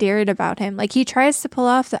very endearing about him. Like, he tries to pull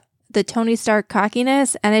off the Tony Stark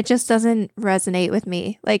cockiness, and it just doesn't resonate with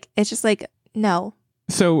me. Like, it's just like, no.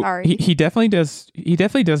 So he definitely does. He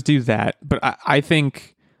definitely does do that. But I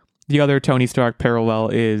think the other Tony Stark parallel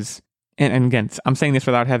is, and again, I'm saying this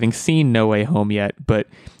without having seen No Way Home yet, but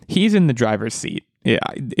he's in the driver's seat. Yeah,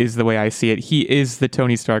 is the way I see it. He is the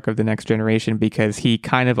Tony Stark of the next generation because he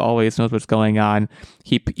kind of always knows what's going on.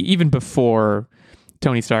 He even before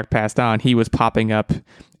Tony Stark passed on, he was popping up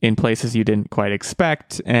in places you didn't quite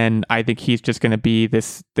expect, and I think he's just going to be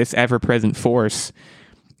this ever-present force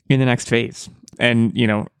in the next phase. And you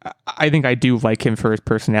know, I think I do like him for his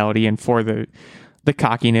personality and for the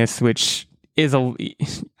cockiness, which is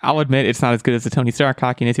I'll admit it's not as good as the Tony Stark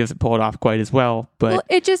cockiness. He doesn't pull it off quite as well, but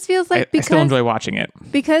it just feels like I still enjoy watching it.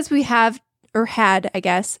 Because we have, or had, I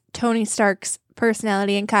guess, Tony Stark's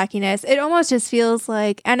personality and cockiness, it almost just feels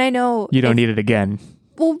like, and I know... You don't need it again.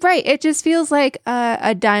 Well, right. It just feels like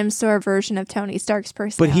a dime store version of Tony Stark's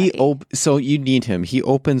personality. But so you need him. He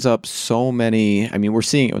opens up so many, I mean, we're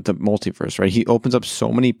seeing it with the multiverse, right? He opens up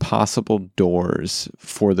so many possible doors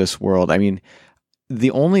for this world. I mean...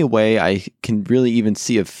 The only way I can really even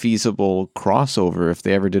see a feasible crossover if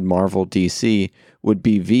they ever did Marvel DC would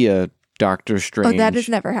be via Doctor Strange. Oh, that is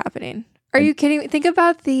never happening. Are you kidding me? Think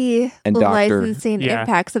about the licensing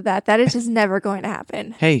impacts of that. That is just never going to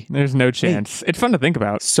happen. Hey, there's no chance. It's fun to think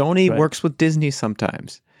about. Sony works with Disney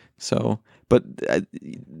sometimes. So, but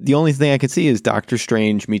the only thing I can see is Doctor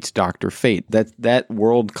Strange meets Dr. Fate. That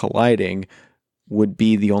world colliding would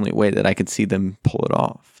be the only way that I could see them pull it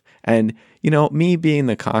off. And, you know, me being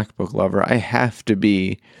the comic book lover, I have to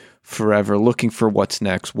be forever looking for what's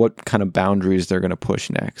next, what kind of boundaries they're going to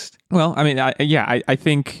push next. Well, I mean, I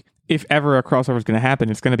think if ever a crossover is going to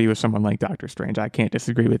happen, it's going to be with someone like Doctor Strange. I can't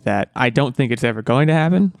disagree with that. I don't think it's ever going to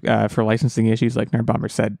happen for licensing issues, like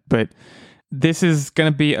Nerdbomber said, but this is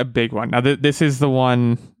going to be a big one. Now, this is the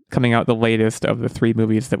one coming out the latest of the three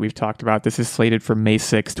movies that we've talked about. This is slated for May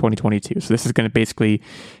 6, 2022. So this is going to basically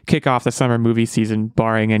kick off the summer movie season,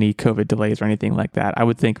 barring any COVID delays or anything like that. I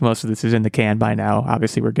would think most of this is in the can by now.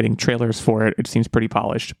 Obviously, we're getting trailers for it. It seems pretty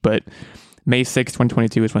polished, but May 6,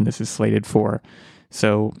 2022 is when this is slated for.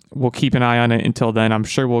 So we'll keep an eye on it until then. I'm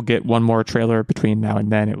sure we'll get one more trailer between now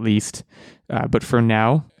and then at least. But for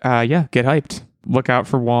now, get hyped. Look out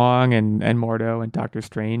for Wong and Mordo and Doctor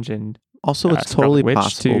Strange, and also, it's totally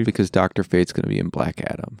possible because Dr. Fate's going to be in Black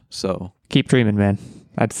Adam. So keep dreaming, man.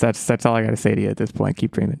 That's all I got to say to you at this point.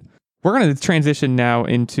 Keep dreaming. We're going to transition now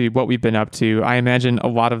into what we've been up to. I imagine a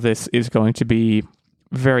lot of this is going to be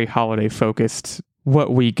very holiday focused.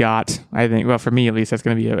 What we got, I think, well, for me at least, that's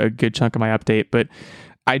going to be a good chunk of my update. But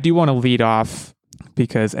I do want to lead off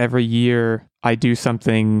because every year I do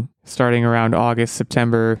something starting around August,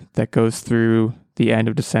 September that goes through the end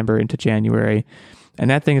of December into January. And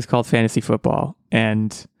that thing is called fantasy football.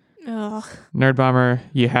 And Ugh. Nerd Bomber,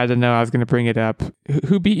 you had to know I was going to bring it up.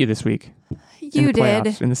 Who beat you this week? You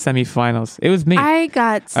did. In the semifinals. It was me. I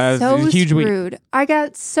got so screwed. Week. I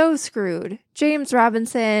got so screwed. James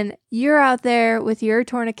Robinson, you're out there with your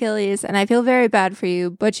torn Achilles, and I feel very bad for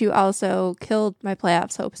you, but you also killed my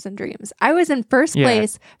playoffs hopes and dreams. I was in first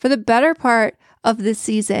place for the better part of this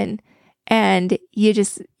season, and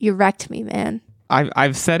you wrecked me, man.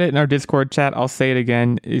 I've said it in our Discord chat. I'll say it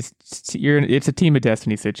again. It's a Team of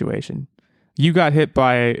Destiny situation. You got hit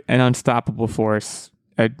by an unstoppable force,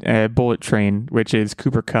 a bullet train, which is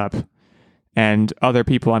Cooper Kupp, and other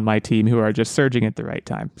people on my team who are just surging at the right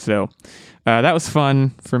time. So that was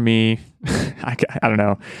fun for me. I don't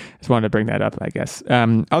know. Just wanted to bring that up, I guess.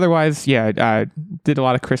 Otherwise, I did a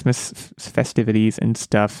lot of Christmas festivities and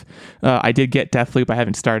stuff. I did get Deathloop. I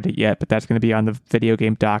haven't started it yet, but that's going to be on the video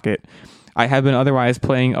game docket. I have been otherwise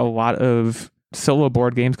playing a lot of solo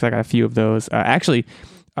board games because I got a few of those. Actually,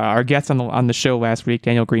 our guest on the show last week,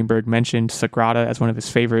 Daniel Greenberg, mentioned Sagrada as one of his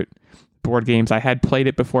favorite board games. I had played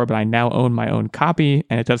it before, but I now own my own copy,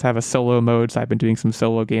 and it does have a solo mode, so I've been doing some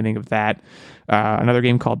solo gaming of that. Another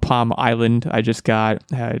game called Palm Island I just got.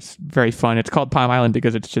 It's very fun. It's called Palm Island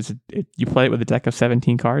because it's just you play it with a deck of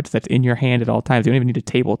 17 cards that's in your hand at all times. You don't even need a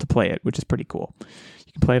table to play it, which is pretty cool.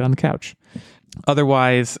 You can play it on the couch.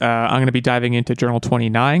 Otherwise, I'm going to be diving into Journal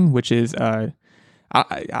 29, which is I'm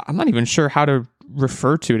not even sure how to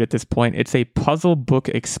refer to it at this point. It's a puzzle book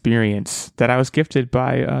experience that I was gifted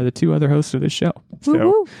by the two other hosts of this show. So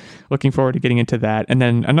Woo-hoo. Looking forward to getting into that. And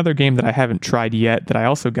then another game that I haven't tried yet that I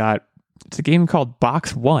also got, it's a game called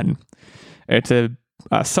Box One. It's a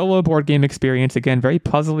solo board game experience. Again, very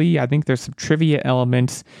puzzly. I think there's some trivia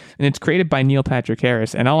elements, and it's created by Neil Patrick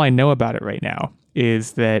Harris. And all I know about it right now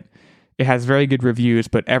is that it has very good reviews,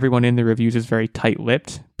 but everyone in the reviews is very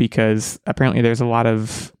tight-lipped because apparently there's a lot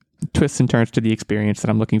of twists and turns to the experience that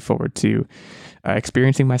I'm looking forward to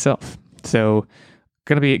experiencing myself. So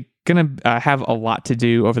gonna have a lot to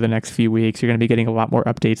do over the next few weeks. You're gonna be getting a lot more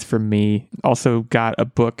updates from me. Also got a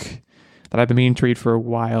book that I've been meaning to read for a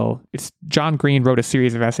while. It's John Green wrote a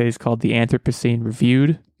series of essays called The Anthropocene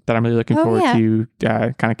Reviewed that I'm really looking forward to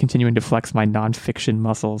kind of continuing to flex my nonfiction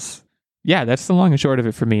muscles. Yeah, that's the long and short of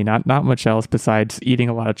it for me. Not much else besides eating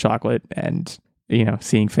a lot of chocolate and,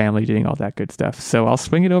 seeing family, doing all that good stuff. So I'll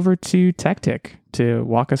swing it over to Tactic to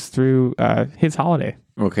walk us through his holiday.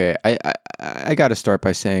 Okay, I got to start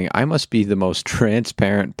by saying I must be the most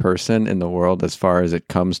transparent person in the world as far as it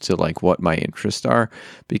comes to like what my interests are,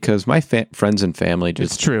 because my friends and family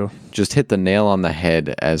just hit the nail on the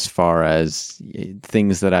head as far as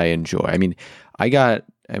things that I enjoy. I mean,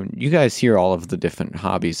 you guys hear all of the different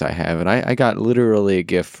hobbies I have, and I got literally a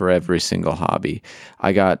gift for every single hobby.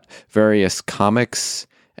 I got various comics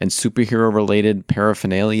and superhero-related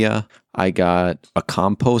paraphernalia. I got a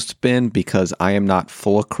compost bin because I am not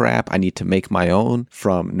full of crap. I need to make my own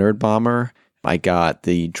from Nerd Bomber. I got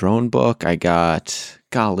the drone book. I got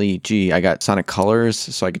Sonic Colors,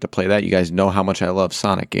 so I get to play that. You guys know how much I love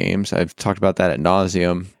Sonic games. I've talked about that ad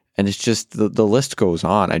nauseum. And it's just, the list goes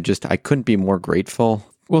on. I couldn't be more grateful.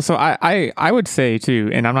 Well, so I would say too,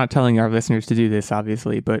 and I'm not telling our listeners to do this,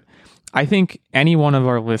 obviously, but I think any one of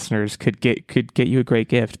our listeners could get you a great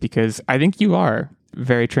gift because I think you are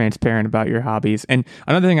very transparent about your hobbies. And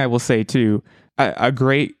another thing I will say too, a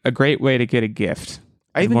great way to get a gift.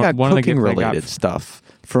 I even got cooking related stuff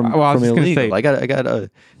from Illegal. I got a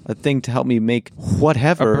thing to help me make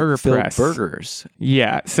whatever filled burgers.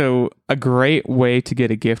 Yeah, so a great way to get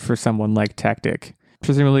a gift for someone like Tactic.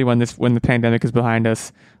 Presumably when the pandemic is behind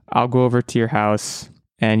us, I'll go over to your house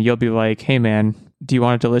and you'll be like, "Hey man, do you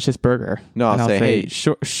want a delicious burger?" No, I'll say, "Hey,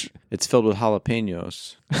 sure. It's filled with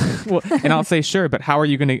jalapenos." Well, and I'll say, "Sure, but how are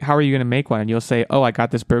you gonna make one?" And you'll say, "Oh, I got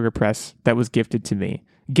this burger press that was gifted to me."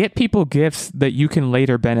 Get people gifts that you can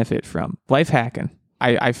later benefit from. Life hacking.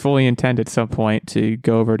 I fully intend at some point to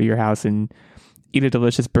go over to your house and eat a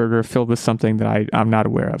delicious burger filled with something that I'm not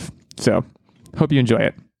aware of. So, hope you enjoy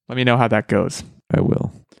it. Let me know how that goes. I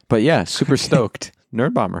will. But yeah, super stoked.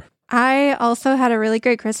 Nerd Bomber. I also had a really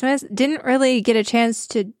great Christmas. Didn't really get a chance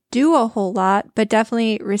to do a whole lot, but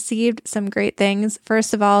definitely received some great things.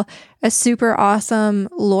 First of all, a super awesome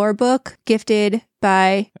lore book gifted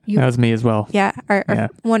by you. That was me as well. Yeah, our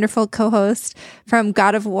wonderful co-host from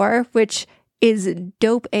God of War, which is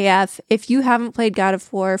dope AF. If you haven't played God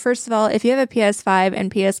of War, first of all, if you have a PS5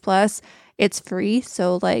 and PS Plus, it's free,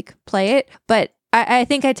 so play it. But I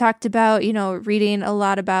think I talked about, reading a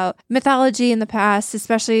lot about mythology in the past,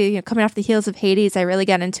 especially, coming off the heels of Hades. I really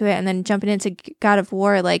got into it. And then jumping into God of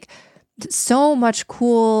War, so much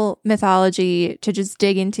cool mythology to just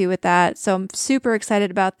dig into with that. So I'm super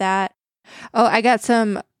excited about that. Oh, I got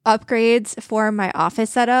some upgrades for my office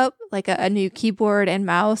setup, like a new keyboard and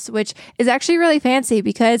mouse, which is actually really fancy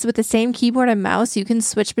because with the same keyboard and mouse, you can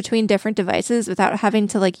switch between different devices without having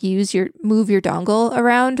to like move your dongle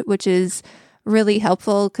around, which is really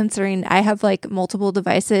helpful considering I have like multiple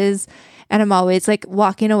devices and I'm always like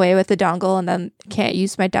walking away with the dongle and then can't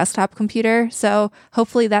use my desktop computer. So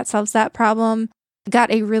hopefully that solves that problem.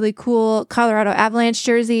 Got a really cool Colorado Avalanche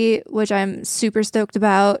jersey, which I'm super stoked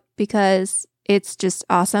about because it's just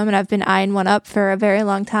awesome. And I've been eyeing one up for a very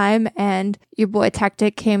long time. And your boy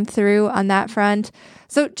Tactic came through on that front.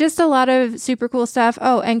 So just a lot of super cool stuff.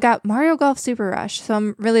 Oh, and got Mario Golf Super Rush. So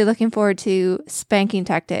I'm really looking forward to spanking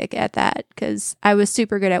Tactic at that because I was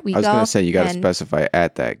super good at Wii Golf. I was going to say, you got to specify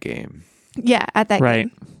at that game. Yeah, at that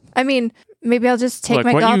game. I mean, maybe I'll just take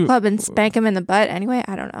my golf club and spank him in the butt anyway.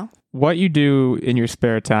 I don't know. What you do in your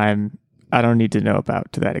spare time, I don't need to know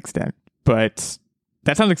about to that extent. But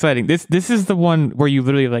that sounds exciting. This is the one where you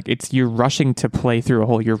literally you're rushing to play through a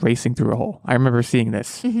hole. You're racing through a hole. I remember seeing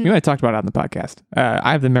this. Mm-hmm. We might have talked about it on the podcast.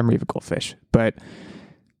 I have the memory of a goldfish, but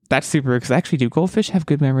that's super because actually, do goldfish have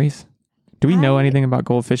good memories? Do we know anything about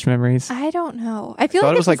goldfish memories? I don't know. I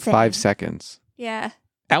thought it was like 5 seconds. Yeah.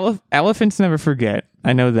 Elephants never forget.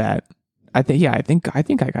 I know that. I think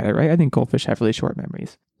I got it right. I think goldfish have really short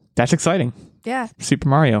memories. That's exciting. Yeah. Super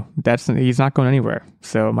Mario. He's not going anywhere.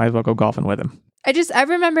 So might as well go golfing with him. I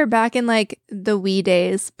remember back in like the Wii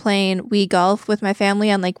days playing Wii Golf with my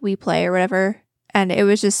family on like Wii Play or whatever. And it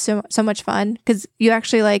was just so much fun because you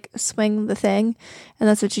actually like swing the thing and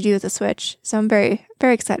that's what you do with the Switch. So I'm very,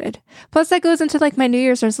 very excited. Plus that goes into like my New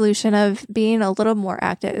Year's resolution of being a little more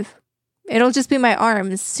active. It'll just be my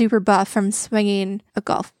arms super buff from swinging a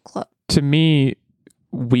golf club. To me,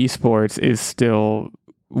 Wii Sports is still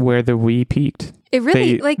where the Wii peaked. It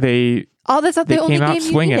really all this stuff. They the only came out game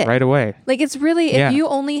swinging it right away. Like it's really if you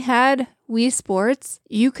only had Wii Sports,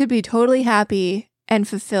 you could be totally happy and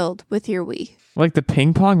fulfilled with your Wii. Like the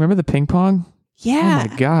ping pong. Remember the ping pong? Yeah. Oh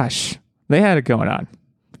my gosh, they had it going on.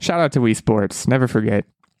 Shout out to Wii Sports. Never forget.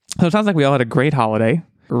 So it sounds like we all had a great holiday,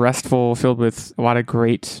 restful, filled with a lot of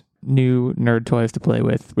great new nerd toys to play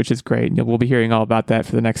with, which is great. We'll be hearing all about that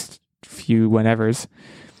for the next few whenevers.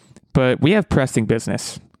 But we have pressing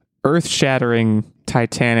business. Earth-shattering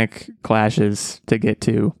Titanic clashes to get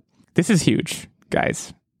to. This is huge,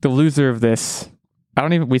 guys. The loser of this,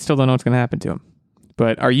 we still don't know what's going to happen to him.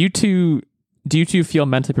 But do you two feel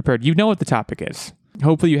mentally prepared? You know what the topic is.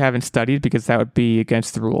 Hopefully you haven't studied because that would be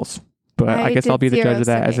against the rules. But I guess I'll be the judge of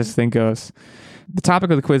that as this thing goes. The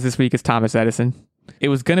topic of the quiz this week is Thomas Edison. It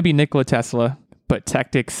was going to be Nikola Tesla, but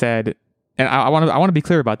Tactic said, and I want to be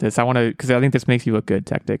clear about this. Because I think this makes you look good,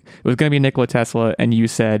 Tactic. It was going to be Nikola Tesla, and you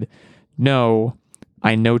said, "No,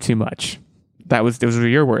 I know too much." Those were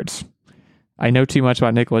your words. I know too much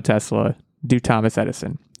about Nikola Tesla. Do Thomas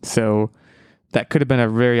Edison. So that could have been a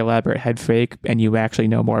very elaborate head fake, and you actually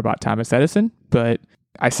know more about Thomas Edison. But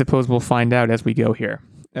I suppose we'll find out as we go here.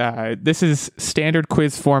 This is standard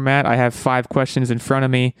quiz format. I have 5 questions in front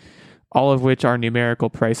of me, all of which are numerical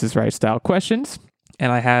Price is Right style questions. And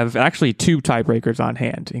I have actually 2 tiebreakers on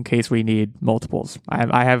hand in case we need multiples.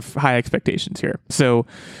 I have high expectations here. So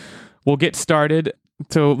we'll get started.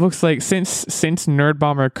 So it looks like since Nerd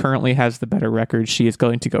Bomber currently has the better record, she is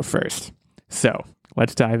going to go first. So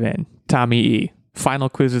let's dive in. Tommy E., final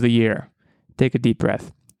quiz of the year. Take a deep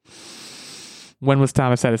breath. When was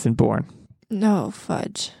Thomas Edison born? No,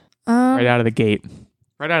 fudge. Right out of the gate.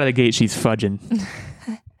 Right out of the gate, she's fudging.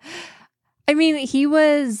 I mean, it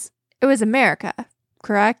was America,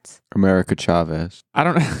 correct? America Chavez.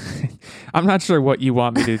 I'm not sure what you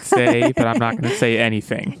want me to say, but I'm not going to say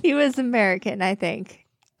anything. He was American, I think.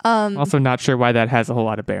 Also not sure why that has a whole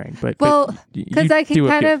lot of bearing, because I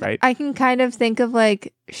can kind of think of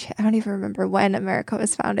like, I don't even remember when America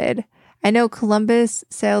was founded. I know Columbus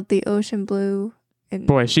sailed the ocean blue.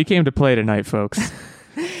 Boy, she came to play tonight, folks.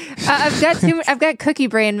 I've got cookie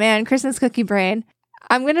brain, man. Christmas cookie brain.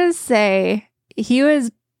 I'm gonna say he was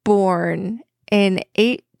born in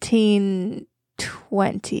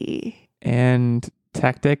 1820. And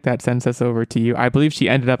Tactic, that sends us over to you. I believe she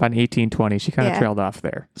ended up on 1820. She kind of trailed off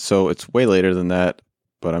there. So it's way later than that,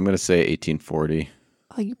 but I'm gonna say 1840.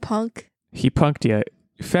 Oh, you punk! He punked you.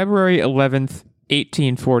 February 11th,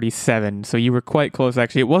 1847. So you were quite close,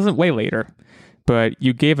 actually. It wasn't way later. But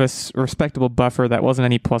you gave us a respectable buffer. That wasn't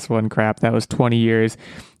any +1 crap. That was 20 years.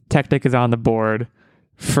 Tactic is on the board,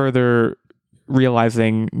 further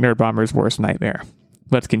realizing Nerd Bomber's worst nightmare.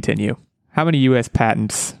 Let's continue. How many U.S.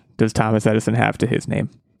 patents does Thomas Edison have to his name?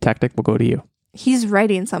 Tactic, will go to you. He's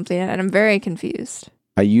writing something, and I'm very confused.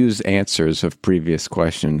 I use answers of previous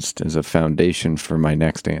questions as a foundation for my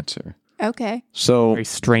next answer. Okay. So very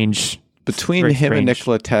strange. Between him and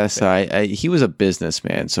Nikola Tesla, he was a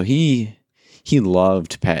businessman, so he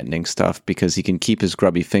loved patenting stuff because he can keep his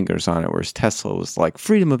grubby fingers on it, whereas Tesla was like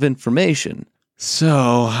freedom of information.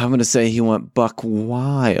 So I'm going to say he went buck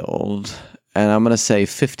wild, and I'm going to say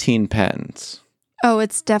 15 patents. Oh,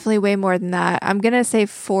 it's definitely way more than that. I'm going to say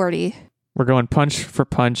 40. We're going punch for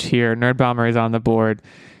punch here. Nerd Bomber is on the board.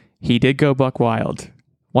 He did go buck wild.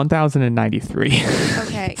 1,093.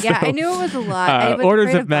 Okay. Yeah, I knew it was a lot.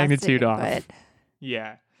 Orders of magnitude off. But...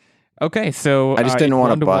 Yeah. Okay, so... I just didn't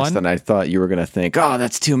want to bust, and I thought you were going to think, oh,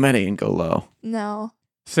 that's too many, and go low. No.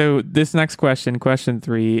 So this next question, question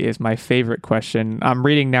 3, is my favorite question. I'm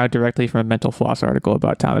reading now directly from a Mental Floss article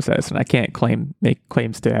about Thomas Edison. I can't make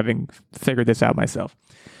claims to having figured this out myself.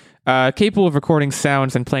 Capable of recording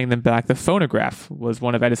sounds and playing them back, the phonograph was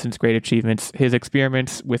one of Edison's great achievements. His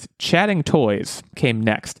experiments with chatting toys came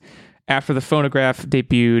next. After the phonograph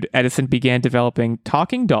debuted, Edison began developing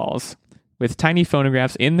talking dolls with tiny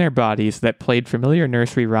phonographs in their bodies that played familiar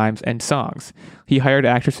nursery rhymes and songs. He hired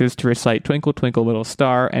actresses to recite Twinkle, Twinkle, Little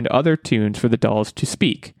Star and other tunes for the dolls to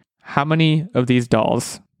speak. How many of these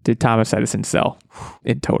dolls did Thomas Edison sell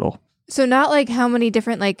in total? So not like how many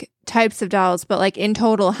different like types of dolls, but like in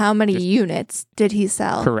total, how many units did he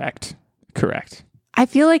sell? Correct. I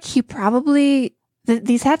feel like he probably,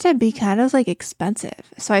 these had to be kind of like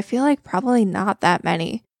expensive. So I feel like probably not that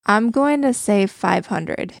many. I'm going to say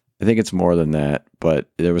 500. I think it's more than that, but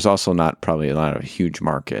there was also not probably a lot of huge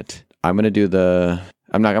market. I'm going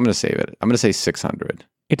to save it. I'm going to say 600.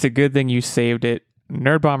 It's a good thing you saved it.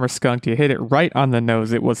 Nerd Bomber skunked. You hit it right on the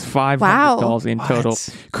nose. It was 500 dolls in total.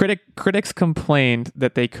 Critics complained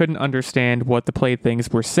that they couldn't understand what the playthings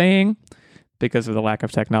were saying because of the lack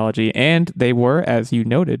of technology, and they were, as you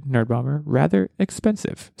noted, Nerd Bomber, rather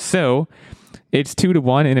expensive. So it's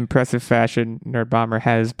 2-1 in impressive fashion. Nerd Bomber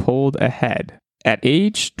has pulled ahead at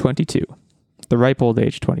age 22, the ripe old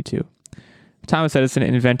age 22. Thomas Edison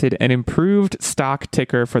invented an improved stock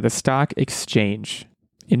ticker for the stock exchange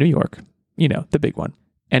in New York. You know, the big one.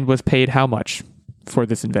 And was paid how much for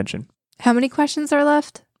this invention? How many questions are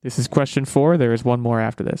left? This is question 4. There is one more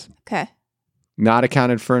after this. Okay. Not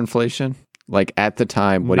accounted for inflation? Like at the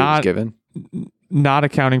time, what he was given? Not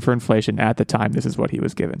accounting for inflation at the time, this is what he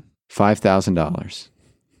was given. $5,000.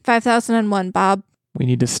 5,001, Bob. We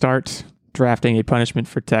need to start drafting a punishment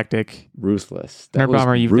for Tactic. Ruthless. Nerd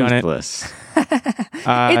Bomber, you've ruthless. done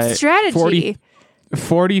it. It's strategy.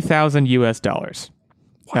 $40,000 US.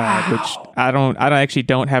 Wow. Which I don't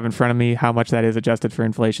have in front of me how much that is adjusted for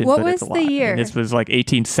inflation. What but was it's a lot. the year? I mean, this was like it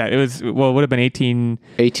would have been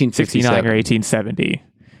 1869 or 1870.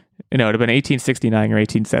 No, it would have been 1869 or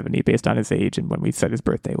 1870 based on his age and when we said his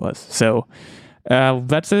birthday was. So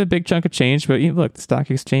that's a big chunk of change. But look, the stock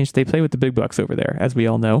exchange, they play with the big bucks over there, as we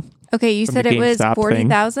all know. Okay, you said it was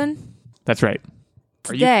 40,000? That's right.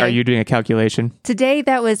 Are you doing a calculation? Today,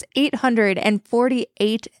 that was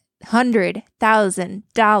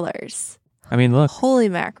 $848,000. I mean, look. Holy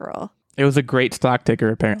mackerel. It was a great stock ticker,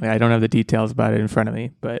 apparently. I don't have the details about it in front of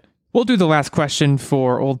me, but we'll do the last question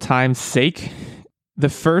for old time's sake. The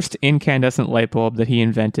first incandescent light bulb that he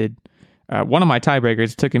invented, one of my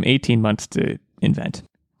tiebreakers, took him 18 months to invent.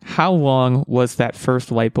 How long was that first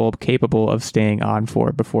light bulb capable of staying on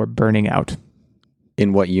for before burning out?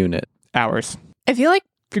 In what unit? Hours. I feel like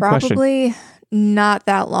Good probably question. Not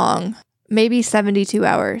that long. Maybe 72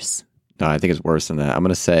 hours. No, I think it's worse than that. I'm going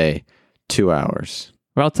to say 2 hours.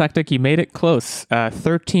 Well, Tactic, you made it close.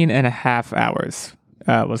 13 and a half hours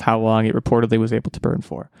was how long it reportedly was able to burn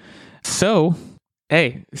for. So,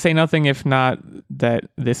 hey, say nothing if not that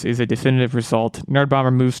this is a definitive result. Nerd Bomber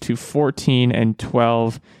moves to 14 and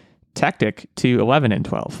 12. Tactic to 11 and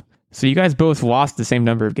 12. So you guys both lost the same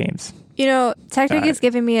number of games. Tactic is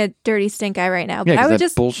giving me a dirty stink eye right now. Yeah, but I would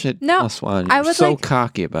just bullshit plus one. I would so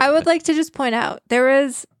cocky about it. I would like to just point out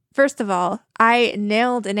first of all, I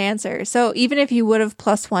nailed an answer. So even if you would have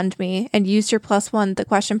 +1'd me and used your +1 the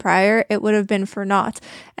question prior, it would have been for naught.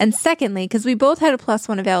 And secondly, because we both had a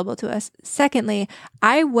 +1 available to us. Secondly,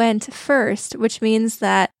 I went first, which means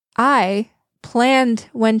that I planned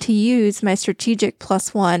when to use my strategic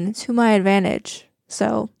 +1 to my advantage.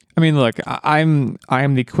 So I mean, look, I am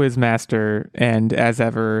the quiz master and as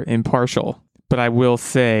ever impartial, but I will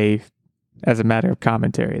say, as a matter of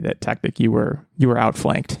commentary, that Tactic, you were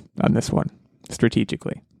outflanked on this one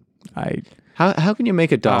strategically. How can you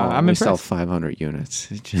make a doll I'm and sell impressed. 500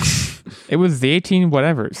 units? It was the 18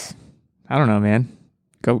 whatevers. I don't know, man.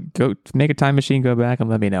 Go make a time machine, go back and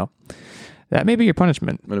let me know. That may be your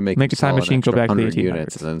punishment. I'm gonna make a time machine, go back to the 18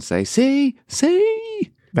 units, and then say, see.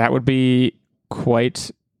 That would be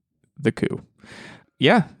quite the coup.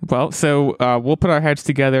 Yeah, well, so we'll put our heads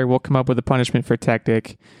together. We'll come up with a punishment for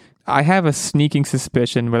Tactic. I have a sneaking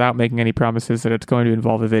suspicion, without making any promises, that it's going to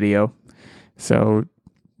involve a video. So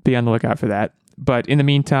be on the lookout for that. But in the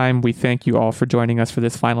meantime, we thank you all for joining us for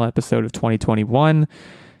this final episode of 2021.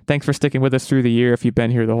 Thanks for sticking with us through the year if you've been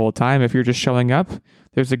here the whole time. If you're just showing up,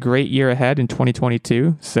 there's a great year ahead in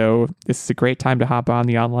 2022. So this is a great time to hop on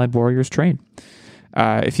the Online Warriors train.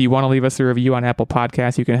 If you want to leave us a review on Apple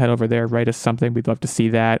Podcasts, you can head over there, write us something. We'd love to see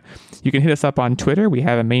that. You can hit us up on Twitter. We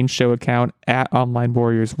have a main show account at Online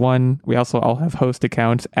Warriors 1. We also all have host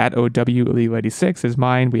accounts at OW86 is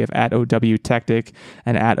mine. We have at OW Tactic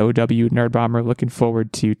and at OW Nerd Bomber. Looking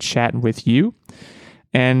forward to chatting with you.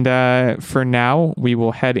 And for now, we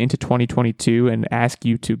will head into 2022 and ask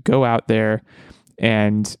you to go out there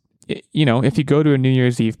and, if you go to a New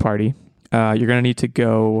Year's Eve party, you're going to need to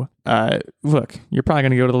go, you're probably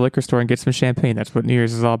going to go to the liquor store and get some champagne. That's what New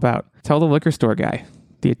Year's is all about. Tell the liquor store guy,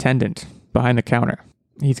 the attendant behind the counter.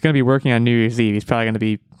 He's going to be working on New Year's Eve. He's probably going to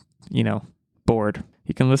be, bored.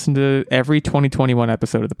 He can listen to every 2021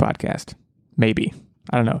 episode of the podcast. Maybe.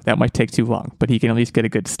 I don't know. That might take too long, but he can at least get a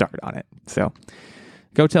good start on it. So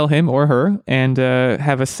go tell him or her and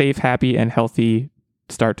have a safe, happy, and healthy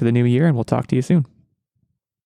start to the new year, and we'll talk to you soon.